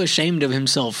he's so ashamed of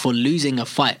himself for losing a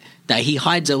fight that he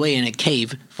hides away in a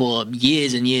cave for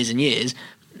years and years and years,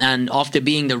 and after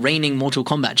being the reigning Mortal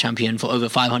Kombat champion for over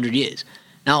 500 years.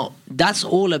 Now, that's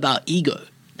all about ego.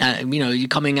 You're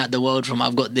coming at the world from,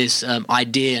 I've got this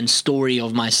idea and story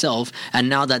of myself, and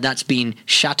now that that's been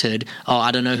shattered, I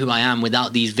don't know who I am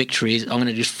without these victories, I'm going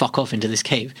to just fuck off into this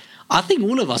cave. I think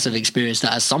all of us have experienced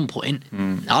that at some point.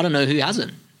 I don't know who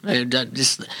hasn't.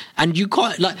 And you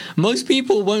can't, like, most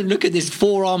people won't look at this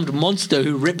 4-armed monster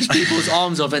who rips people's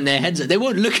arms off and their heads. They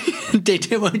won't look.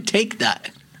 They won't take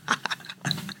that.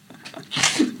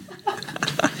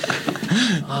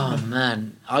 Oh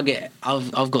man,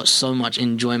 I've got so much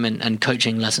enjoyment and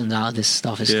coaching lessons out of this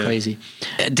stuff. It's crazy.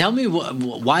 Tell me,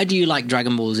 why do you like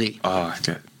Dragon Ball Z?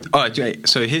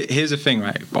 So here's the thing,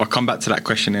 right? I'll come back to that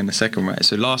question in a second, right?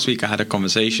 So last week I had a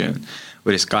conversation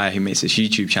with this guy who makes this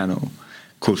YouTube channel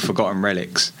called Forgotten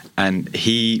Relics, and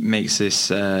he makes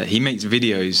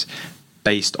videos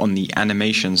based on the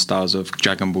animation styles of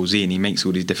Dragon Ball Z, and he makes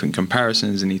all these different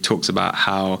comparisons, and he talks about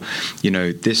how, you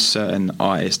know, this certain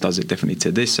artist does it differently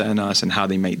to this certain artist, and how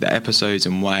they make the episodes,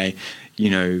 and why,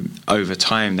 you know, over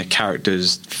time the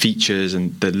characters' features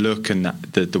and the look and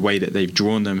the way that they've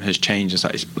drawn them has changed.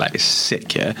 It's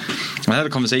sick. Yeah, I had a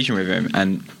conversation with him,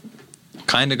 and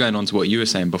kind of going on to what you were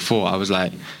saying before, I was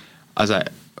like,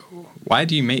 why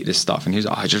do you make this stuff? And he was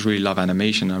like, I just really love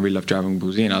animation, I really love Dragon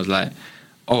Ball Z. And I was like,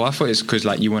 oh, I thought it's because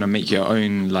like you want to make your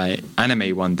own like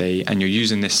anime one day, and you're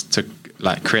using this to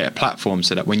like create a platform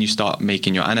so that when you start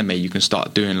making your anime, you can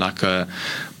start doing like a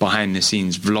behind the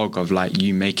scenes vlog of like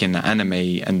you making the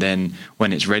anime, and then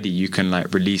when it's ready you can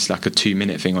like release like a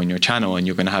 2-minute thing on your channel, and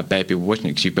you're going to have bare people watching it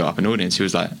because you built up an audience. He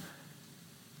was like,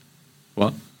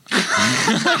 what?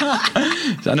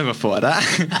 So I never thought of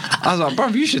that. I was like, bro,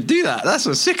 you should do that. That's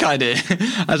a sick idea.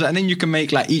 I was like, and then you can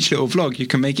make like each little vlog, you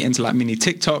can make it into like mini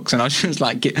TikToks. And I was just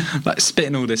like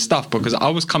spitting all this stuff, because I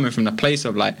was coming from the place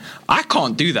of like, I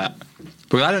can't do that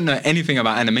because I don't know anything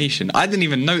about animation. I didn't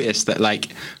even notice that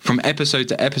like from episode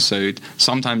to episode,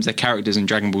 sometimes the characters in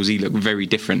Dragon Ball Z look very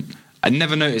different. I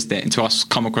never noticed it until I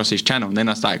come across his channel, and then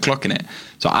I started clocking it.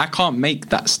 So I can't make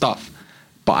that stuff,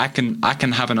 but I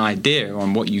can have an idea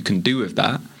on what you can do with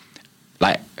that.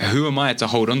 Like, who am I to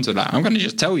hold on to that? I'm going to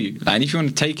just tell you. Like, and if you want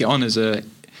to take it on as a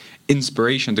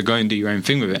inspiration to go and do your own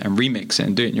thing with it and remix it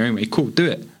and do it in your own way, cool, do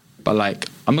it. But like,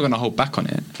 I'm not going to hold back on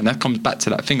it. And that comes back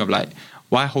to that thing of like,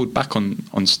 why hold back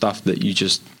on stuff that you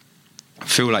just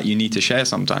feel like you need to share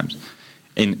sometimes,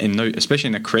 especially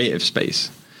in a creative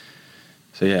space.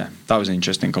 So yeah, that was an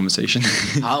interesting conversation.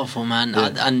 Powerful, man.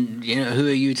 Yeah. And you know, who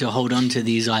are you to hold on to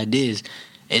these ideas?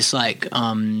 It's like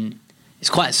it's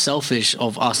quite selfish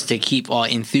of us to keep our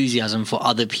enthusiasm for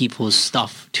other people's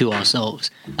stuff to ourselves.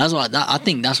 That's why I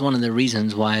think that's one of the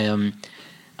reasons why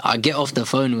I get off the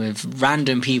phone with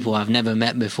random people I've never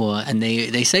met before, and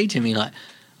they say to me like,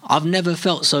 I've never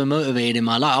felt so motivated in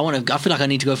my life. I feel like I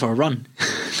need to go for a run.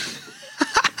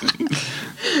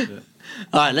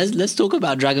 All right, let's talk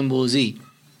about Dragon Ball Z,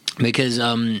 because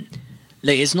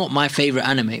it's not my favorite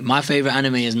anime. My favorite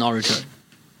anime is Naruto.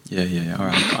 Yeah. All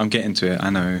right, I'm getting to it. I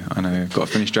know. Got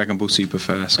to finish Dragon Ball Super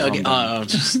first. Okay,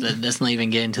 let's not even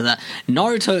get into that.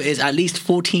 Naruto is at least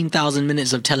 14,000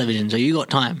 minutes of television, so you got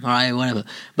time. All right, whatever.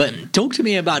 But talk to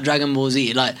me about Dragon Ball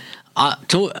Z. Like,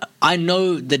 I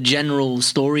know the general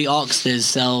story arcs. There's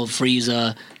Cell,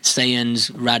 Frieza, Saiyans,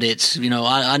 Raditz. You know,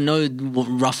 I know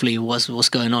roughly what's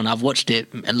going on. I've watched it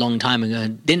a long time ago.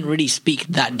 It didn't really speak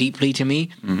that deeply to me,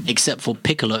 except for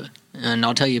Piccolo, and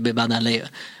I'll tell you a bit about that later.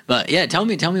 But yeah, tell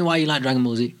me why you like Dragon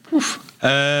Ball Z.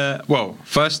 Well,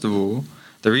 first of all,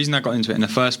 the reason I got into it in the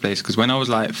first place, because when I was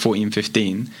like 14,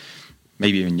 15,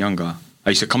 maybe even younger, I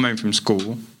used to come home from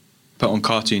school, put on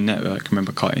Cartoon Network.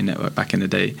 Remember Cartoon Network back in the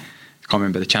day? I can't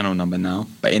remember the channel number now,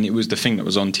 but it was the thing that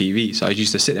was on TV. So I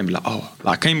used to sit there and be like, oh,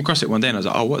 like I came across it one day and I was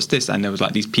like, oh, what's this? And there was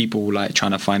like these people like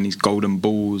trying to find these golden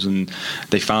balls, and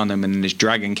they found them, and then this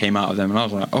dragon came out of them, and I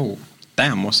was like, oh,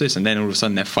 damn, what's this? And then all of a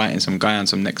sudden they're fighting some guy on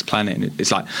some next planet, and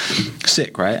it's like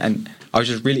sick, right? And I was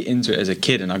just really into it as a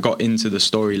kid, and I got into the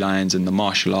storylines and the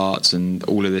martial arts and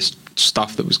all of this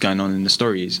stuff that was going on in the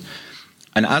stories.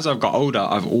 And as I've got older,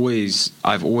 I've always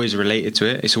related to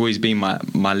it. It's always been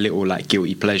my little like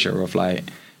guilty pleasure of like,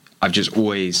 I've just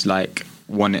always like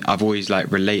I've always like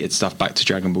related stuff back to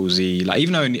Dragon Ball Z. Like,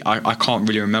 even though I can't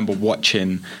really remember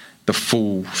watching the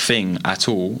full thing at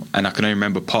all, and I can only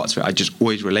remember parts of it, I just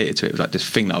always related to it. It was like this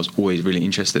thing that I was always really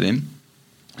interested in.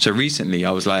 So recently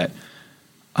I was like,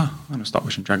 oh, I'm going to start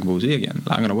watching Dragon Ball Z again.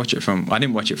 Like, I'm going to watch it I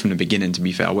didn't watch it from the beginning, to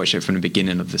be fair. I watched it from the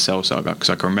beginning of the Cell Saga, because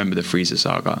I can remember the Frieza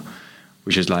Saga,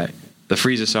 which is like the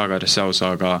Frieza Saga, the Cell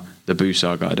Saga, the Buu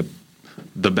Saga,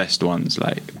 the best ones.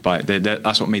 Like,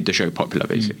 that's what made the show popular,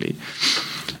 basically.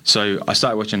 So I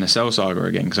started watching the Cell Saga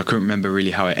again, because I couldn't remember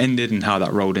really how it ended and how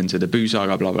that rolled into the Buu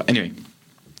Saga, blah, blah. Anyway,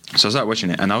 so I started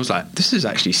watching it, and I was like, this is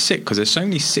actually sick, because there's so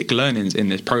many sick learnings in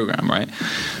this program, right?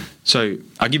 So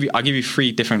I'll give you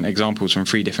 3 different examples from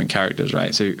 3 different characters,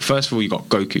 right? So first of all, you got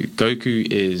Goku. Goku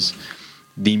is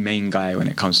the main guy when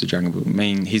it comes to Dragon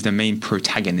Ball. He's the main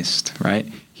protagonist,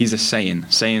 right? He's a Saiyan.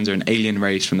 Saiyans are an alien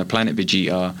race from the planet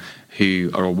Vegeta, who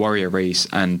are a warrior race,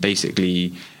 and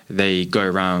basically they go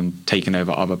around taking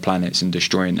over other planets and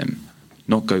destroying them.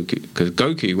 Not Goku, because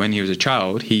Goku, when he was a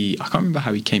child, I can't remember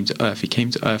how he came to Earth. He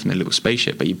came to Earth in a little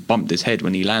spaceship, but he bumped his head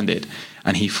when he landed,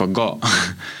 and he forgot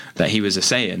that he was a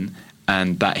Saiyan,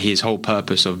 and that his whole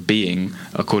purpose of being,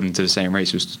 according to the Saiyan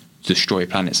race, was to destroy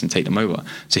planets and take them over.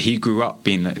 So he grew up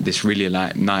being like this really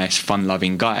like nice,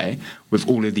 fun-loving guy with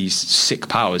all of these sick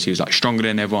powers. He was like stronger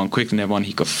than everyone, quicker than everyone.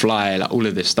 He could fly, like all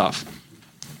of this stuff.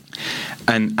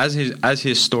 And as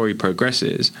his story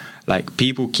progresses, like,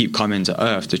 people keep coming to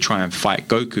Earth to try and fight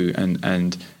Goku,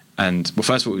 and well,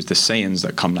 first of all, it was the Saiyans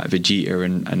that come, like Vegeta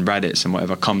and Raditz and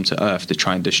whatever, come to Earth to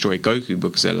try and destroy Goku,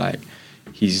 because they're like,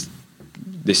 he's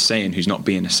this Saiyan who's not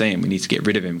being a Saiyan. We need to get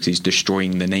rid of him because he's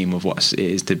destroying the name of what it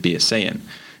is to be a Saiyan.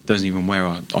 Doesn't even wear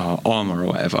our armor or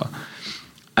whatever.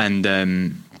 And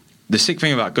the sick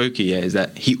thing about Goku, is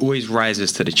that he always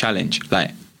rises to the challenge.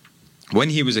 Like, when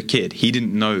he was a kid, he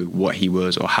didn't know what he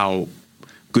was or how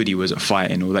good he was at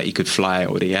fighting, or that he could fly,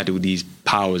 or that he had all these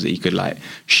powers that he could, like,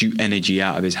 shoot energy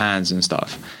out of his hands and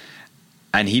stuff.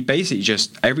 And he basically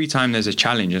just, every time there's a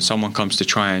challenge and someone comes to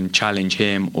try and challenge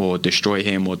him or destroy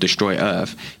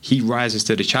Earth, he rises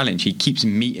to the challenge. He keeps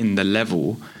meeting the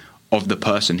level of the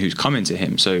person who's coming to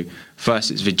him. So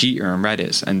first it's Vegeta and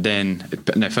Raditz, and then,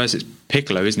 no, first it's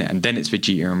Piccolo, isn't it? And then it's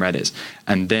Vegeta and Raditz,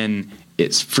 and then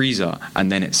it's Frieza, and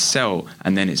then it's Cell,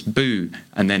 and then it's Buu,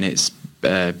 and then it's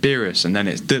Beerus, and then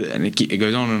it's, and it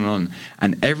goes on and on.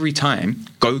 And every time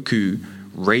Goku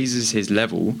raises his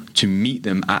level to meet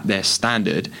them at their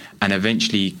standard, and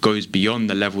eventually goes beyond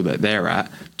the level that they're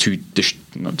at to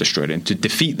not destroy them, to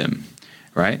defeat them,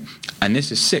 right? And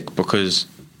this is sick, because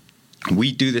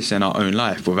we do this in our own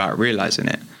life without realizing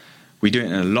it. We do it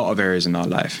in a lot of areas in our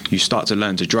life. You start to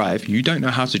learn to drive. You don't know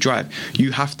how to drive.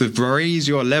 You have to raise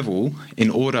your level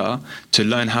in order to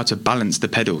learn how to balance the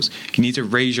pedals. You need to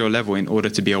raise your level in order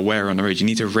to be aware on the road. You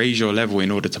need to raise your level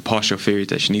in order to pass your theory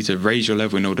test. You need to raise your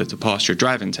level in order to pass your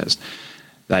driving test.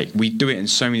 Like, we do it in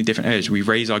so many different areas. We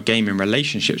raise our game in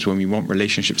relationships when we want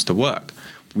relationships to work.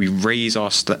 We raise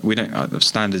our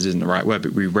standards isn't the right word,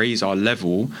 but we raise our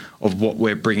level of what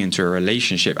we're bringing to a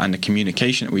relationship and the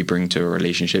communication that we bring to a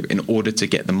relationship in order to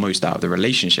get the most out of the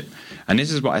relationship. And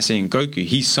this is what I see in Goku.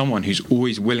 He's someone who's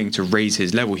always willing to raise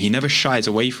his level. He never shies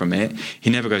away from it. He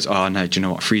never goes, oh no, do you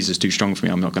know what, Frieza's too strong for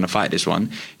me, I'm not going to fight this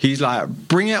one. He's like,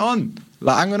 bring it on.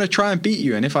 Like, I'm going to try and beat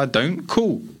you, and if I don't,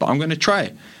 cool, but I'm going to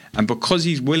try. And because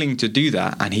he's willing to do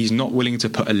that, and he's not willing to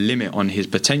put a limit on his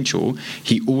potential,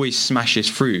 he always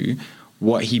smashes through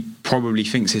what he probably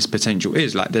thinks his potential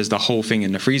is. Like, there's the whole thing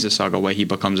in the Frieza saga where he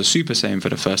becomes a Super Saiyan for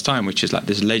the first time, which is like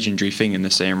this legendary thing in the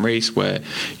Saiyan race where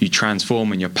you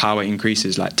transform and your power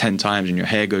increases like 10 times and your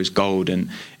hair goes gold, and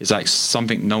it's like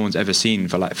something no one's ever seen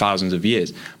for like thousands of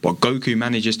years. But Goku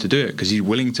manages to do it because he's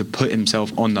willing to put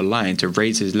himself on the line to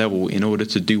raise his level in order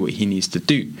to do what he needs to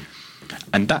do.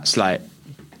 And that's like,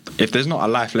 if there's not a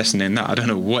life lesson in that, I don't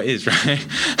know what is, right?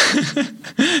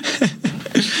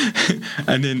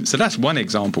 And then, so that's one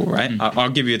example, right? I'll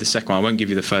give you the second one. I won't give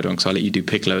you the third one because I'll let you do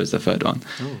Piccolo as the third one.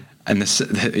 Ooh. And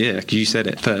yeah, because you said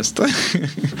it first.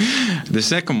 The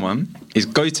second one is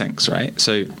Gotenks, right?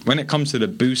 So when it comes to the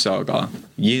Buu saga,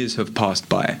 years have passed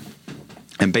by.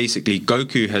 And basically,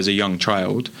 Goku has a young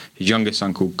child, his youngest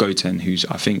son called Goten, who's,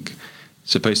 I think,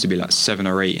 supposed to be like 7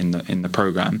 or 8 in the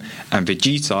program, and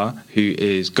Vegeta, who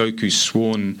is Goku's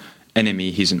sworn enemy,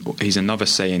 he's another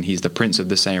Saiyan, he's the prince of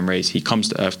the Saiyan race. He comes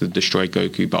to Earth to destroy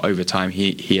Goku, but over time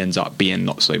he ends up being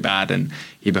not so bad, and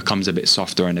he becomes a bit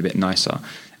softer and a bit nicer,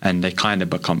 and they kind of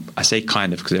become, I say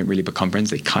kind of because they don't really become friends,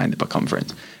 they kind of become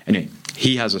friends. Anyway,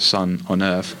 he has a son on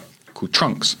Earth called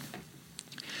Trunks,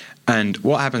 and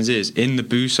what happens is, in the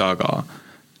Buu saga,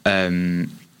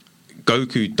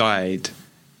 Goku died.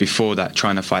 Before that,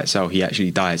 trying to fight Cell, he actually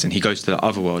dies, and he goes to the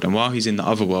other world. And while he's in the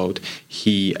other world,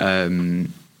 he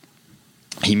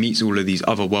meets all of these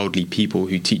otherworldly people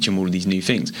who teach him all of these new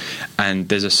things. And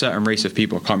there's a certain race of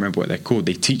people, I can't remember what they're called,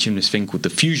 they teach him this thing called the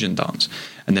fusion dance.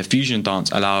 And the fusion dance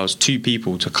allows 2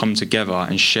 people to come together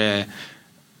and share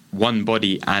one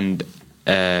body and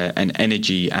an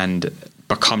energy and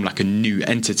become like a new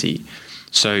entity.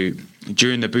 So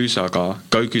during the Buu saga,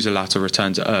 Goku's allowed to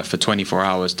return to Earth for 24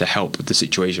 hours to help with the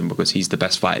situation because he's the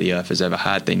best fighter the Earth has ever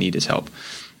had. They need his help.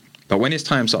 But when his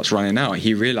time starts running out,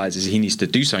 he realizes he needs to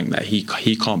do something, that he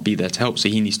can't be there to help, so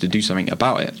he needs to do something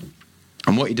about it.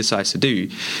 And what he decides to do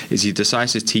is he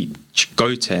decides to teach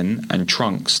Goten and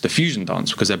Trunks the fusion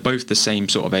dance, because they're both the same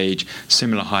sort of age,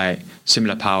 similar height,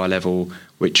 similar power level,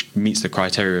 which meets the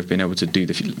criteria of being able to do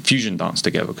the fusion dance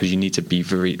together, because you need to be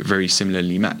very, very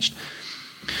similarly matched.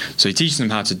 So he teaches them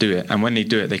how to do it, and when they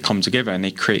do it, they come together and they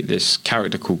create this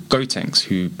character called Gotenks,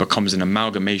 who becomes an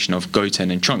amalgamation of Goten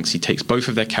and Trunks. He takes both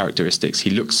of their characteristics, he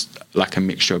looks like a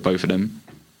mixture of both of them,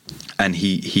 and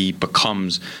he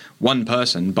becomes one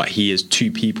person, but he is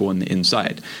 2 people on the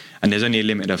inside. And there's only a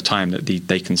limit of time that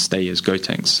they can stay as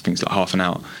Gotenks, things like half an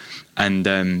hour.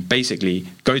 And basically,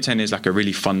 Goten is like a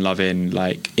really fun-loving,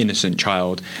 like innocent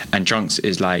child, and Trunks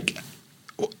is like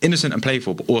innocent and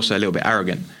playful, but also a little bit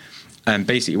arrogant. And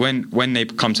basically, when they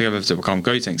come together to become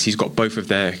Gotenks, he's got both of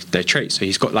their traits. So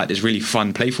he's got like this really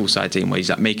fun, playful side to him, where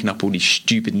he's like making up all these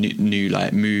stupid new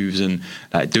like moves and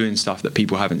like doing stuff that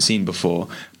people haven't seen before.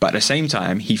 But at the same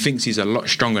time, he thinks he's a lot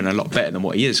stronger and a lot better than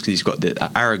what he is, because he's got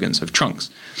the arrogance of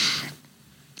Trunks.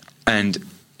 And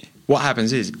what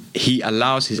happens is he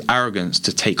allows his arrogance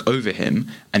to take over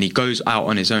him, and he goes out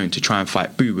on his own to try and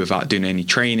fight Boo without doing any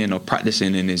training or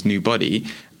practicing in his new body.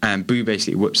 And Boo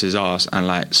basically whips his ass and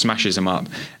like smashes him up,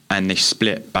 and they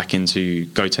split back into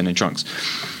Goten and Trunks.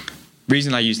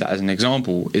 Reason I use that as an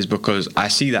example is because I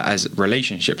see that as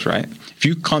relationships, right? If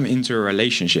you come into a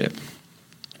relationship,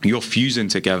 you're fusing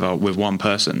together with one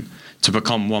person to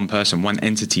become one person, one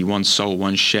entity, one soul,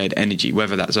 one shared energy,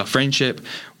 whether that's a friendship,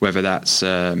 whether that's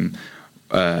a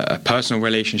personal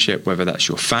relationship, whether that's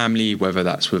your family, whether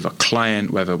that's with a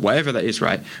client, whatever that is,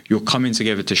 right? You're coming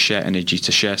together to share energy,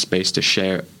 to share space, to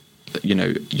share,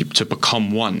 to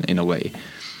become one in a way.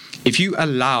 If you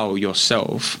allow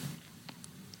yourself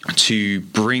to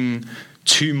bring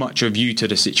too much of you to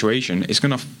the situation, it's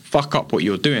going to fuck up what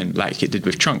you're doing, like it did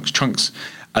with Trunks. Trunks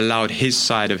allowed his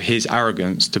side of his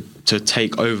arrogance to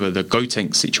take over the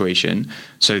Gotenks situation,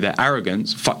 so their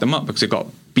arrogance fucked them up because they got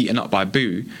beaten up by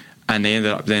Boo, and they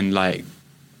ended up then like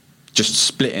just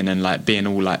splitting and like being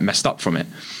all like messed up from it.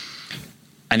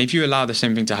 And if you allow the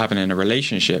same thing to happen in a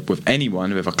relationship with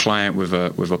anyone, with a client, with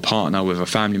a partner, with a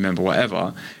family member,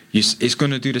 whatever, it's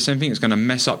going to do the same thing. It's going to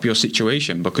mess up your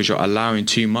situation because you're allowing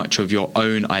too much of your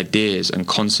own ideas and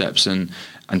concepts and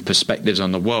perspectives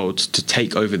on the world to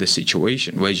take over the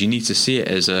situation. Whereas you need to see it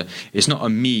as it's not a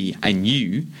me and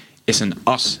you, it's an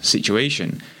us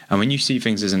situation. And when you see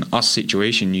things as an us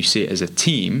situation, you see it as a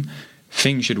team,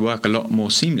 things should work a lot more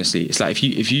seamlessly. It's like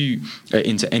if you are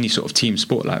into any sort of team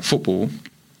sport like football,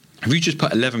 if you just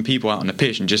put 11 people out on the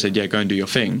pitch and just said, yeah, go and do your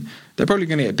thing, they're probably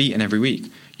going to get beaten every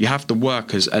week. You have to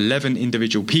work as 11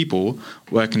 individual people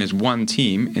working as one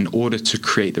team in order to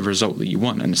create the result that you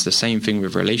want. And it's the same thing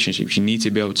with relationships. You need to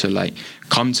be able to like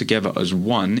come together as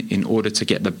one in order to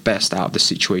get the best out of the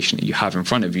situation that you have in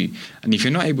front of you. And if you're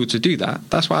not able to do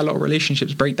that, that's why a lot of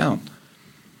relationships break down.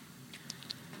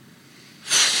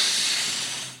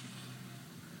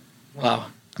 Wow.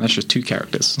 That's just two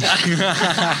characters.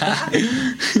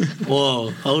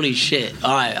 Whoa, holy shit.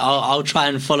 All right, I'll try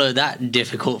and follow that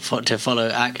difficult to follow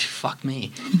act. Fuck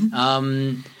me.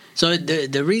 So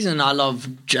the reason I love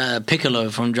Piccolo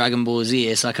from Dragon Ball Z,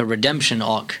 it's like a redemption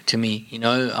arc to me,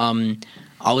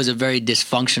 I was a very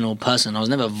dysfunctional person. I was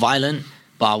never violent,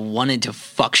 but I wanted to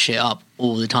fuck shit up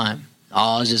all the time.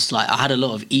 I was just like, I had a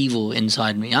lot of evil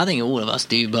inside me. I think all of us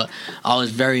do, but I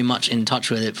was very much in touch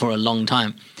with it for a long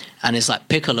time. And it's like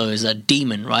Piccolo is a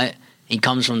demon, right? He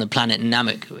comes from the planet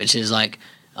Namek, which is like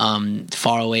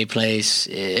faraway place.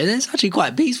 It's actually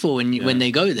quite peaceful when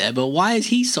they go there. But why is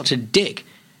he such a dick?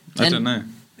 I don't know.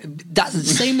 That's the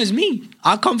same as me.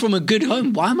 I come from a good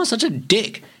home. Why am I such a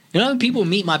dick? When people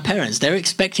meet my parents, they're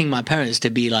expecting my parents to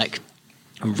be like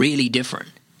really different.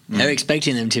 They're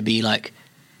expecting them to be like,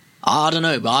 I don't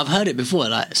know, but I've heard it before.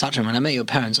 Like, Satchel, when I met your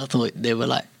parents, I thought they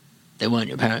weren't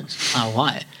your parents. Oh,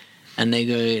 why? And they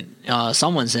go,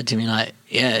 someone said to me, like,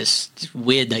 yeah, it's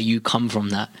weird that you come from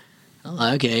that. I'm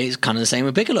like, okay, it's kind of the same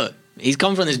with Piccolo. He's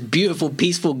come from this beautiful,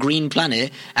 peaceful green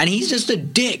planet, and he's just a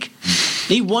dick.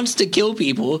 He wants to kill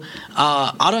people.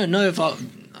 I don't know if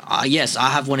yes, I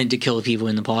have wanted to kill people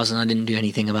in the past, and I didn't do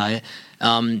anything about it.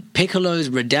 Piccolo's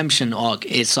redemption arc,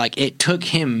 it's like it took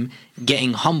him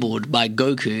getting humbled by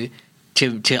Goku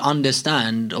to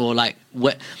understand, or like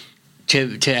what...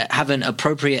 To have an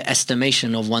appropriate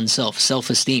estimation of oneself,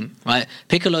 self-esteem, right?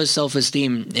 Piccolo's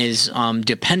self-esteem is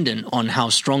dependent on how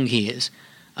strong he is.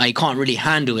 He can't really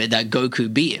handle it that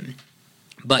Goku beat him.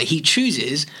 But he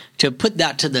chooses to put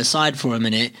that to the side for a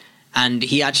minute, and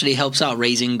he actually helps out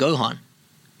raising Gohan,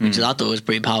 which I thought was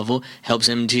pretty powerful. Helps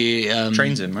him to...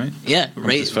 trains him, right? Yeah.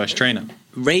 His first trainer.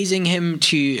 Raising him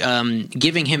to...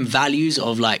 giving him values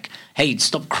of like, hey,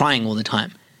 stop crying all the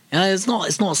time. It's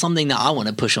not something that I want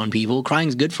to push on people.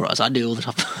 Crying's good for us. I do all the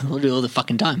time. I'll do all the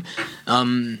fucking time.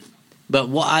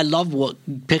 But I love what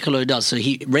Piccolo does. So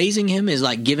raising him is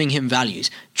like giving him values,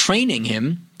 training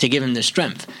him to give him the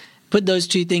strength. Put those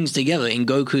two things together in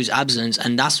Goku's absence,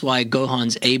 and that's why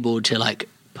Gohan's able to like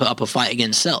put up a fight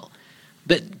against Cell.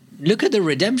 But look at the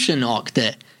redemption arc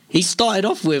there. He started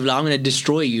off with like, I'm going to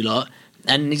destroy you lot.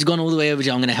 And he's gone all the way over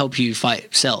to, I'm going to help you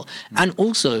fight Cell. And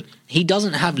also, he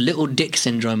doesn't have little dick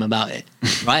syndrome about it,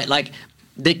 right? Like,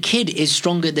 the kid is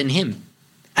stronger than him.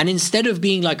 And instead of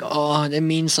being like, oh, that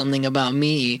means something about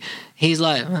me, he's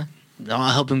like,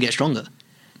 I'll help him get stronger.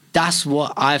 That's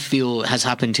what I feel has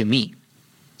happened to me.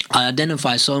 I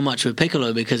identify so much with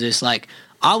Piccolo because it's like,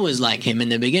 I was like him in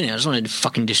the beginning. I just wanted to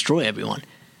fucking destroy everyone.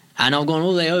 And I've gone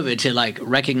all the way over to like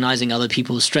recognizing other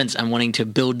people's strengths and wanting to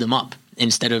build them up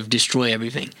instead of destroy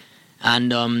everything. And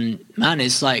man,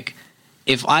 it's like,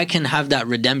 if I can have that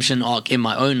redemption arc in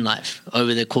my own life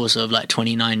over the course of like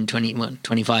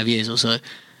 25 years or so,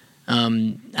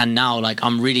 and now like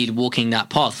I'm really walking that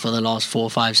path for the last 4,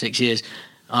 5, 6 years,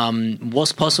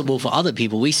 what's possible for other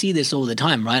people? We see this all the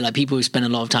time, right? Like people who spend a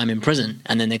lot of time in prison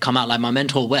and then they come out, like my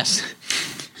mentor Wes.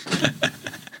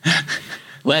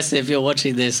 Wes, if you're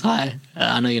watching this, hi.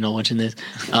 I know you're not watching this.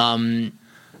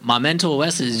 My mentor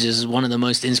Wes is just one of the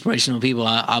most inspirational people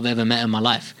I've ever met in my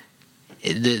life.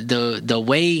 The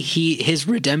way his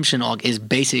redemption arc is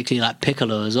basically like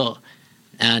Piccolo as well,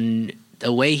 and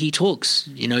the way he talks,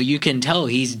 you know, you can tell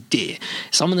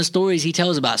some of the stories he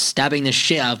tells about stabbing the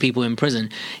shit out of people in prison.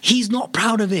 He's not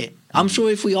proud of it. I'm sure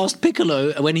if we asked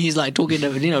Piccolo when he's like talking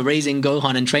to, you know, raising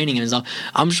Gohan and training him and stuff,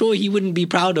 I'm sure he wouldn't be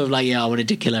proud of like, yeah, I wanted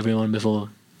to kill everyone before.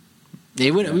 We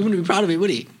wouldn't be proud of it,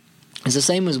 would he? It's the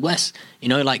same as Wes. You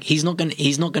know, like he's not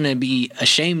gonna be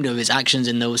ashamed of his actions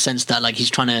in the sense that like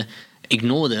he's trying to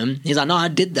ignore them. He's like, no, I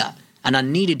did that and I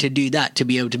needed to do that to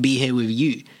be able to be here with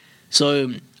you.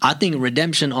 So I think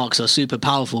redemption arcs are super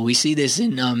powerful. We see this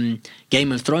in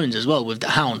Game of Thrones as well with the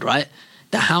Hound, right?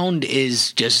 The Hound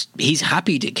is just, he's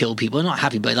happy to kill people. Not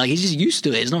happy, but like he's just used to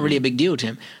it. It's not really a big deal to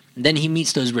him. And then he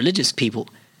meets those religious people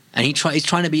and he's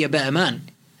trying to be a better man.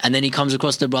 And then he comes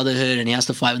across the Brotherhood and he has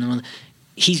to fight with them.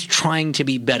 He's trying to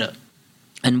be better.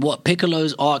 And what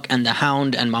Piccolo's arc and the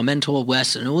Hound and my mentor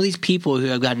Wes and all these people who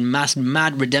have got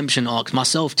mad redemption arcs,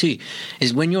 myself too,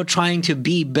 is when you're trying to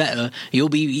be better, you'll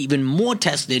be even more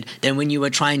tested than when you were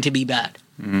trying to be bad.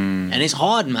 And it's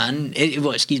hard, man.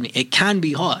 It can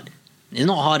be hard. It's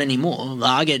not hard anymore.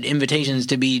 I get invitations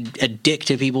to be a dick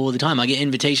to people all the time. I get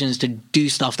invitations to do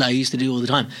stuff that I used to do all the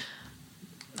time.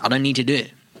 I don't need to do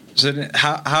it. So then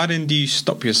how then do you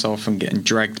stop yourself from getting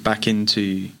dragged back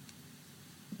into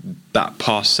that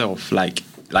past self? Like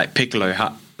Piccolo,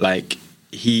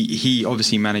 he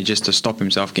obviously manages to stop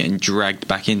himself getting dragged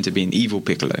back into being evil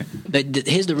Piccolo. But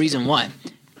here's the reason why.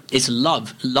 It's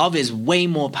love. Love is way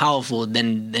more powerful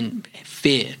than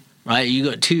fear, right?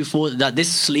 You got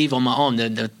this sleeve on my arm,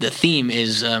 the theme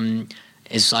is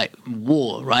like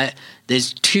war, right?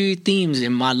 There's 2 themes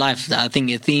in my life that I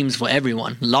think are themes for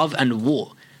everyone: love and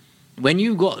war. When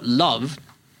you got love,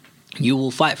 you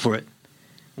will fight for it.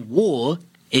 War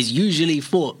is usually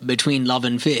fought between love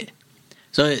and fear.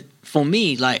 So for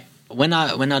me, like when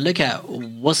I look at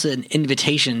what's an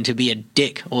invitation to be a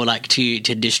dick or like to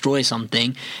destroy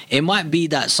something, it might be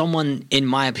that someone, in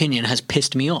my opinion, has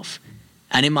pissed me off.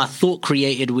 And in my thought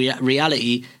created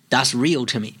reality, that's real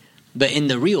to me. But in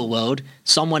the real world,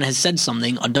 someone has said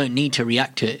something, I don't need to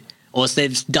react to it. Or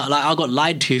they've like I got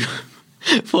lied to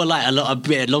for like a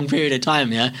long period of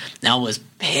time, yeah. And I was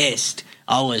pissed.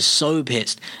 I was so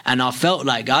pissed. And I felt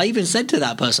like, I even said to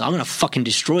that person, I'm going to fucking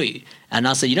destroy you. And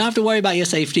I said, you don't have to worry about your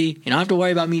safety. You don't have to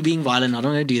worry about me being violent. I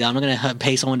don't want to do that. I'm not going to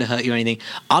pay someone to hurt you or anything.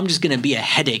 I'm just going to be a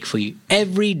headache for you.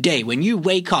 Every day when you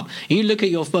wake up, you look at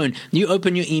your phone, you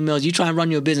open your emails, you try and run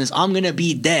your business, I'm going to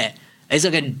be there. It's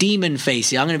like a demon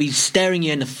face. Yeah? I'm going to be staring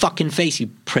you in the fucking face,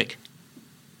 you prick.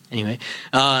 Anyway,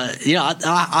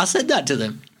 I said that to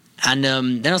them. And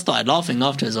then I started laughing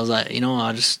afterwards. I was like,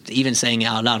 I just, even saying it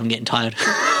out loud, I'm getting tired.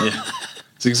 Yeah.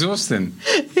 It's exhausting.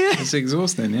 Yeah. It's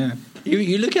exhausting, yeah.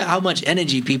 You look at how much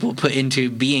energy people put into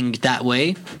being that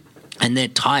way, and they're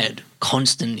tired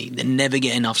constantly. They never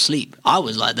get enough sleep. I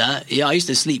was like that. Yeah, I used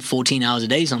to sleep 14 hours a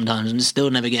day sometimes and still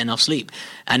never get enough sleep.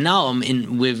 And now I'm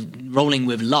rolling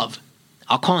with love.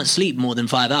 I can't sleep more than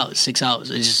 5 hours, 6 hours.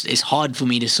 It's hard for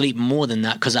me to sleep more than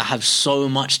that because I have so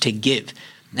much to give.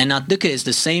 And I think it's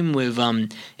the same with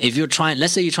if you're trying,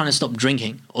 let's say you're trying to stop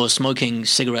drinking or smoking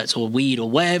cigarettes or weed or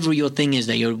whatever your thing is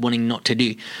that you're wanting not to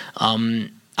do.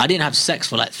 I didn't have sex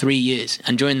for like 3 years,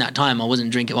 and during that time I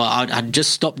wasn't drinking. Well, I'd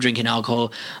just stopped drinking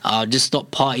alcohol, just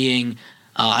stopped partying.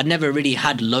 I'd never really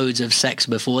had loads of sex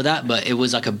before that, but it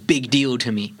was like a big deal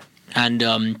to me. And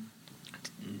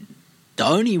the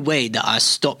only way that I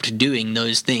stopped doing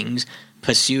those things,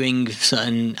 pursuing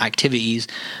certain activities,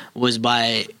 was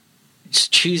by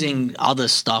choosing other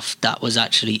stuff that was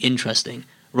actually interesting.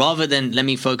 Rather than let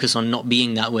me focus on not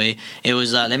being that way, it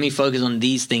was let me focus on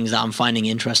these things that I'm finding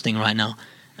interesting right now.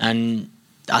 And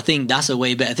I think that's a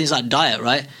way better. Things like diet,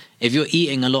 right? If you're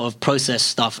eating a lot of processed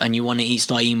stuff and you want to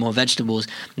start eating more vegetables,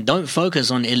 don't focus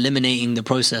on eliminating the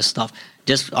processed stuff.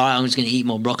 Just, all right, I'm just going to eat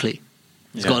more broccoli.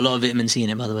 It's got a lot of vitamin C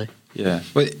in it, by the way. Yeah,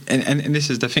 but and this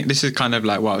is the thing. This is kind of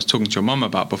like what I was talking to your mum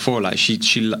about before. Like she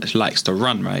likes to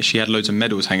run, right? She had loads of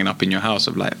medals hanging up in your house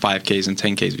of like 5Ks and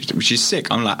 10Ks, which is sick.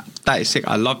 I'm like, that is sick.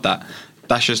 I love that.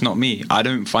 That's just not me. I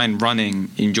don't find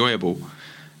running enjoyable,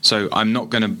 so I'm not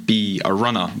going to be a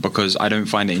runner because I don't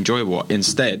find it enjoyable.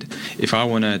 Instead, if I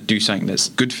want to do something that's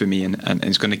good for me and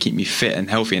it's going to keep me fit and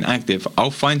healthy and active, I'll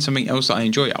find something else that I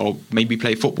enjoy. I'll maybe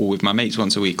play football with my mates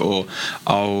once a week, or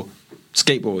I'll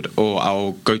skateboard, or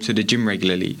I'll go to the gym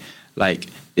regularly. Like,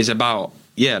 it's about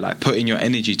like putting your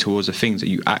energy towards the things that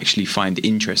you actually find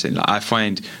interesting. Like, I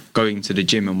find going to the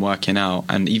gym and working out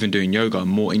and even doing yoga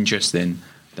more interesting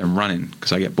than running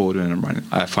because I get bored when I'm running.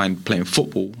 I find playing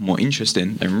football more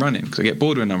interesting than running because I get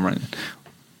bored when I'm running.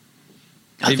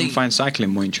 I even find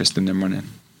cycling more interesting than running.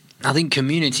 I think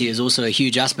community is also a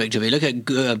huge aspect of it. Look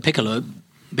at Piccolo.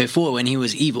 Before, when he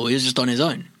was evil, he was just on his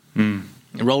own,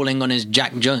 rolling on his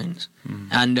Jack Jones.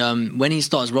 And when he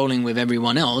starts rolling with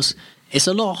everyone else, it's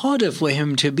a lot harder for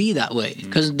him to be that way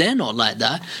because they're not like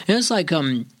that. It's like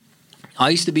I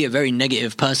used to be a very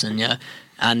negative person, yeah,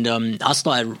 and I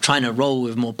started trying to roll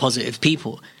with more positive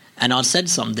people, and I said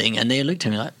something, and they looked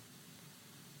at me like,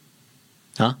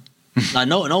 "Huh?" Like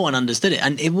no one understood it,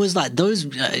 and it was like those.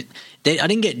 I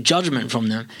didn't get judgment from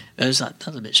them. It was like,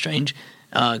 that's a bit strange,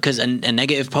 because a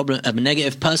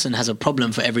negative person has a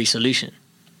problem for every solution.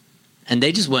 And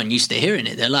they just weren't used to hearing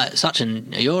it. They're like,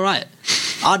 Sachin, are you all right?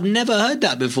 I'd never heard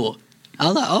that before. I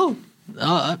was like,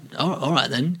 all right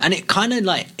then. And it kind of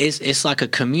like, it's like a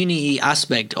community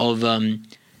aspect of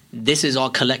this is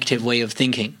our collective way of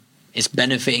thinking. It's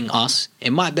benefiting us.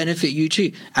 It might benefit you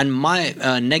too. And my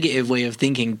negative way of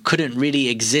thinking couldn't really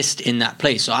exist in that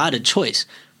place. So I had a choice.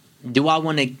 Do I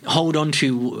want to hold on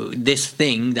to this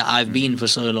thing that I've been for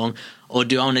so long, or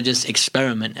do I want to just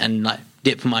experiment and like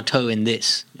dip my toe in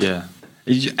this? Yeah.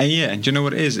 And do you know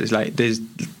what it is? It's like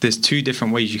there's two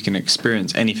different ways you can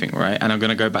experience anything, right? And I'm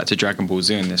going to go back to Dragon Ball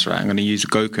Z in this, right? I'm going to use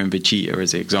Goku and Vegeta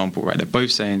as an example, right? They're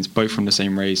both Saiyans, both from the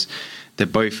same race. They're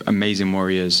both amazing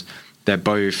warriors. They're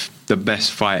both the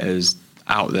best fighters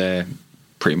out there,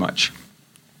 pretty much.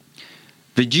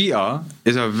 Vegeta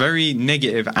is a very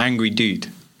negative, angry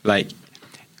dude. Like,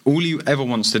 all he ever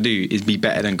wants to do is be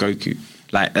better than Goku.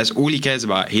 Like, that's all he cares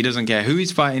about. He doesn't care who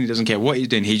he's fighting. He doesn't care what he's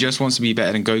doing. He just wants to be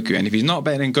better than Goku. And if he's not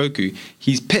better than Goku,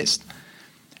 he's pissed.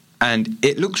 And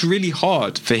it looks really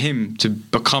hard for him to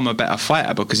become a better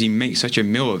fighter because he makes such a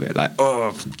meal of it. Like,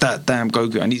 oh, that damn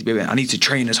Goku, I need to be better. I need to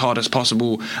train as hard as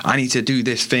possible. I need to do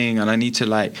this thing. And I need to,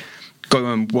 like,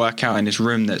 go and work out in this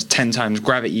room that's 10 times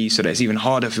gravity so that it's even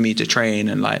harder for me to train.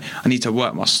 And, like, I need to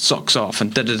work my socks off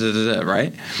and da-da-da-da-da,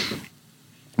 right?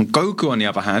 And Goku, on the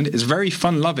other hand, is very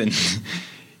fun-loving.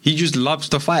 He just loves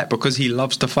to fight because he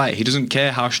loves to fight. He doesn't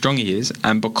care how strong he is.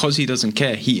 And because he doesn't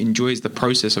care, he enjoys the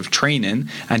process of training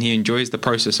and he enjoys the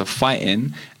process of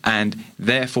fighting. And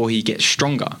therefore, he gets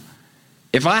stronger.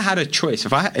 If I had a choice,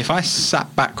 if I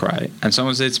sat back, right, and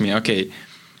someone said to me, okay,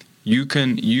 you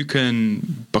can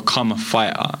become a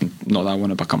fighter. Not that I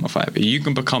want to become a fighter, but you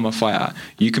can become a fighter.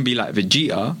 You can be like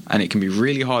Vegeta, and it can be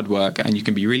really hard work, and you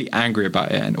can be really angry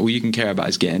about it, and all you can care about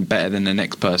is getting better than the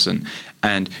next person,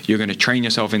 and you're going to train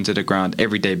yourself into the ground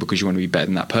every day because you want to be better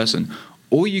than that person.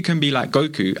 Or you can be like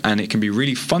Goku, and it can be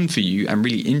really fun for you and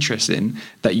really interesting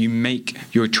that you make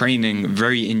your training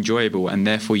very enjoyable, and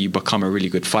therefore you become a really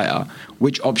good fighter.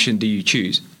 Which option do you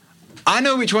choose? I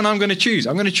know which one I'm going to choose.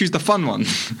 I'm going to choose the fun one.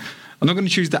 I'm not going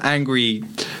to choose the angry,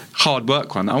 hard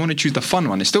work one. I want to choose the fun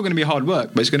one. It's still going to be hard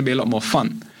work, but it's going to be a lot more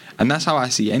fun. And that's how I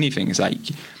see anything. It's like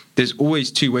there's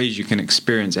always two ways you can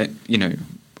experience it. You know,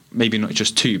 maybe not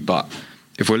just two, but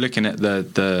if we're looking at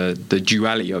the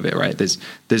duality of it, right?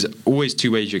 There's always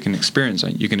two ways you can experience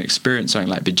something. You can experience something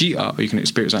like Vegeta, or you can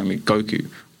experience something like Goku.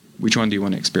 Which one do you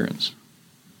want to experience?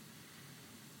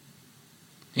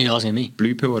 You're asking me?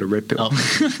 Blue pill or the red pill?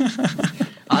 Oh.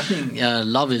 I think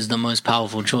love is the most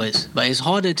powerful choice, but it's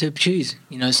harder to choose.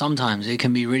 You know, sometimes it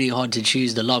can be really hard to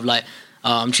choose the love. Like,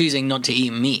 I'm choosing not to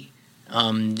eat meat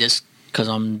just because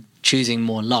I'm choosing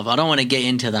more love. I don't want to get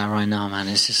into that right now, man.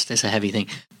 It's a heavy thing.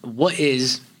 What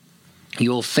is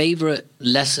your favorite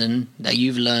lesson that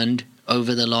you've learned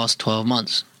over the last 12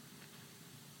 months?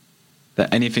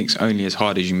 That anything's only as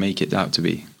hard as you make it out to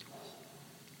be.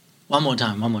 One more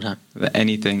time. That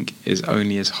anything is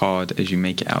only as hard as you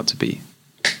make it out to be.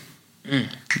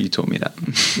 You taught me that.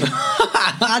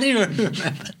 I didn't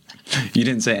remember. You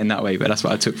didn't say it in that way, but that's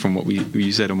what I took from what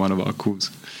you said on one of our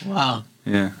calls. Wow.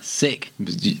 Yeah. Sick.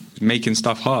 Making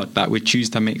stuff hard. Like, we choose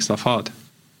to make stuff hard.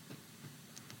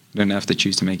 You don't have to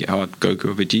choose to make it hard. Goku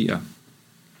or Vegeta.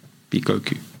 Be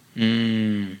Goku.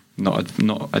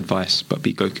 Not advice, but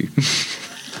be Goku.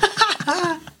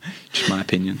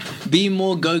 opinion. Be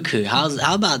more Goku.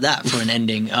 How about that for an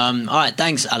ending? All right,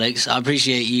 thanks, Alex. I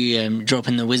appreciate you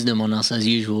dropping the wisdom on us as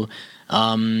usual.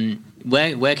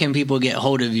 Where can people get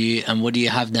hold of you, and what do you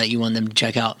have that you want them to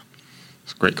check out?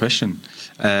 It's a great question.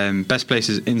 Best place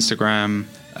is Instagram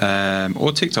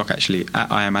or TikTok, actually,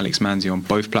 at I am Alex Manzi on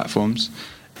both platforms.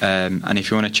 And if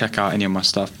you want to check out any of my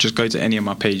stuff, just go to any of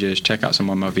my pages, check out some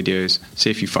of my videos, see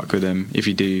if you fuck with them. If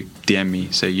you do, DM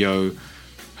me, say, yo,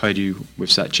 heard you with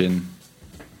Sachin,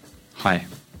 hi,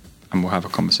 and we'll have a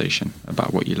conversation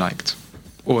about what you liked.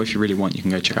 Or if you really want, you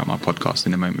can go check out my podcast,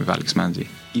 In the Moment with Alex Manzi.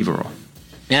 Either or.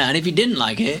 Yeah, and if you didn't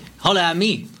like it, holler at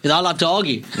me, because I love to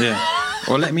argue. Yeah,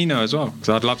 or let me know as well, because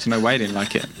I'd love to know why you didn't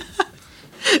like it.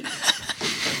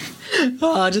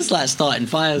 I just like starting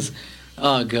fires.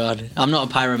 Oh, God. I'm not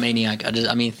a pyromaniac.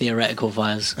 I mean theoretical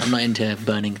fires. I'm not into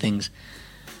burning things.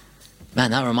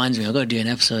 Man, that reminds me. I've got to do an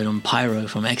episode on Pyro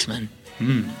from X-Men. It's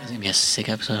going to be a sick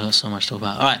episode. I've got so much to talk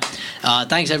about. All right.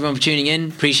 Thanks, everyone, for tuning in.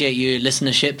 Appreciate your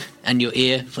listenership and your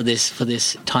ear for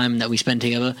this time that we spent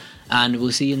together. And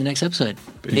we'll see you in the next episode.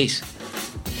 Peace.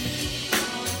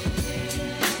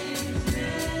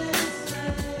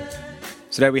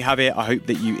 So there we have it. I hope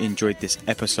that you enjoyed this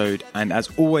episode. And as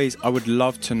always, I would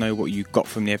love to know what you got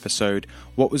from the episode.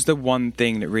 What was the one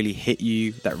thing that really hit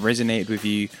you, that resonated with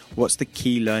you? What's the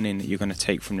key learning that you're going to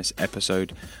take from this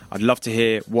episode? I'd love to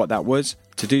hear what that was.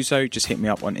 To do so, just hit me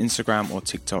up on Instagram or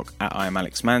TikTok at I am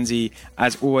Alex Manzi.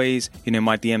 As always,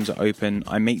 my DMs are open.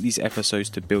 I make these episodes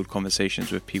to build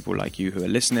conversations with people like you who are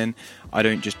listening. I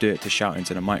don't just do it to shout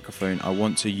into the microphone. I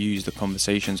want to use the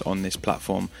conversations on this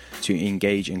platform to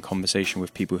engage in conversation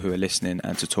with people who are listening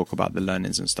and to talk about the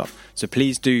learnings and stuff. So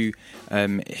please do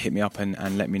hit me up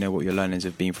and let me know what your learnings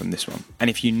have been from this one. And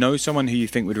if you know someone who you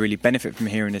think would really benefit from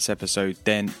hearing this episode,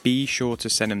 then be sure to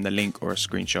send them the link or a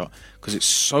screenshot, because it's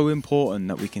so important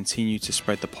that we continue to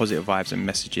spread the positive vibes and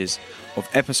messages of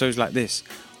episodes like this.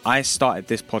 I started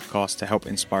this podcast to help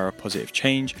inspire a positive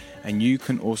change, and you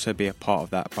can also be a part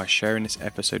of that by sharing this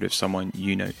episode with someone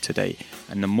you know today.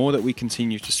 And the more that we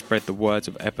continue to spread the words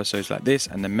of episodes like this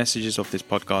and the messages of this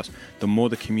podcast, the more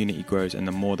the community grows and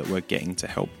the more that we're getting to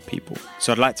help people.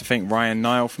 So I'd like to thank Ryan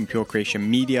Nile from Pure Creation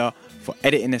Media for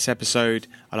editing this episode.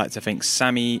 I'd like to thank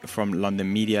Sammy from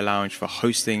London Media Lounge for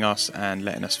hosting us and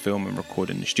letting us film and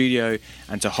record in the studio,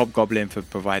 and to Hobgoblin for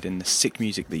providing the sick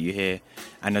music that you hear.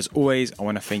 And as always, I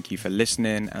want to thank you for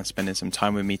listening and spending some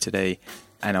time with me today,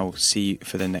 and I'll see you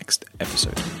for the next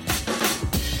episode.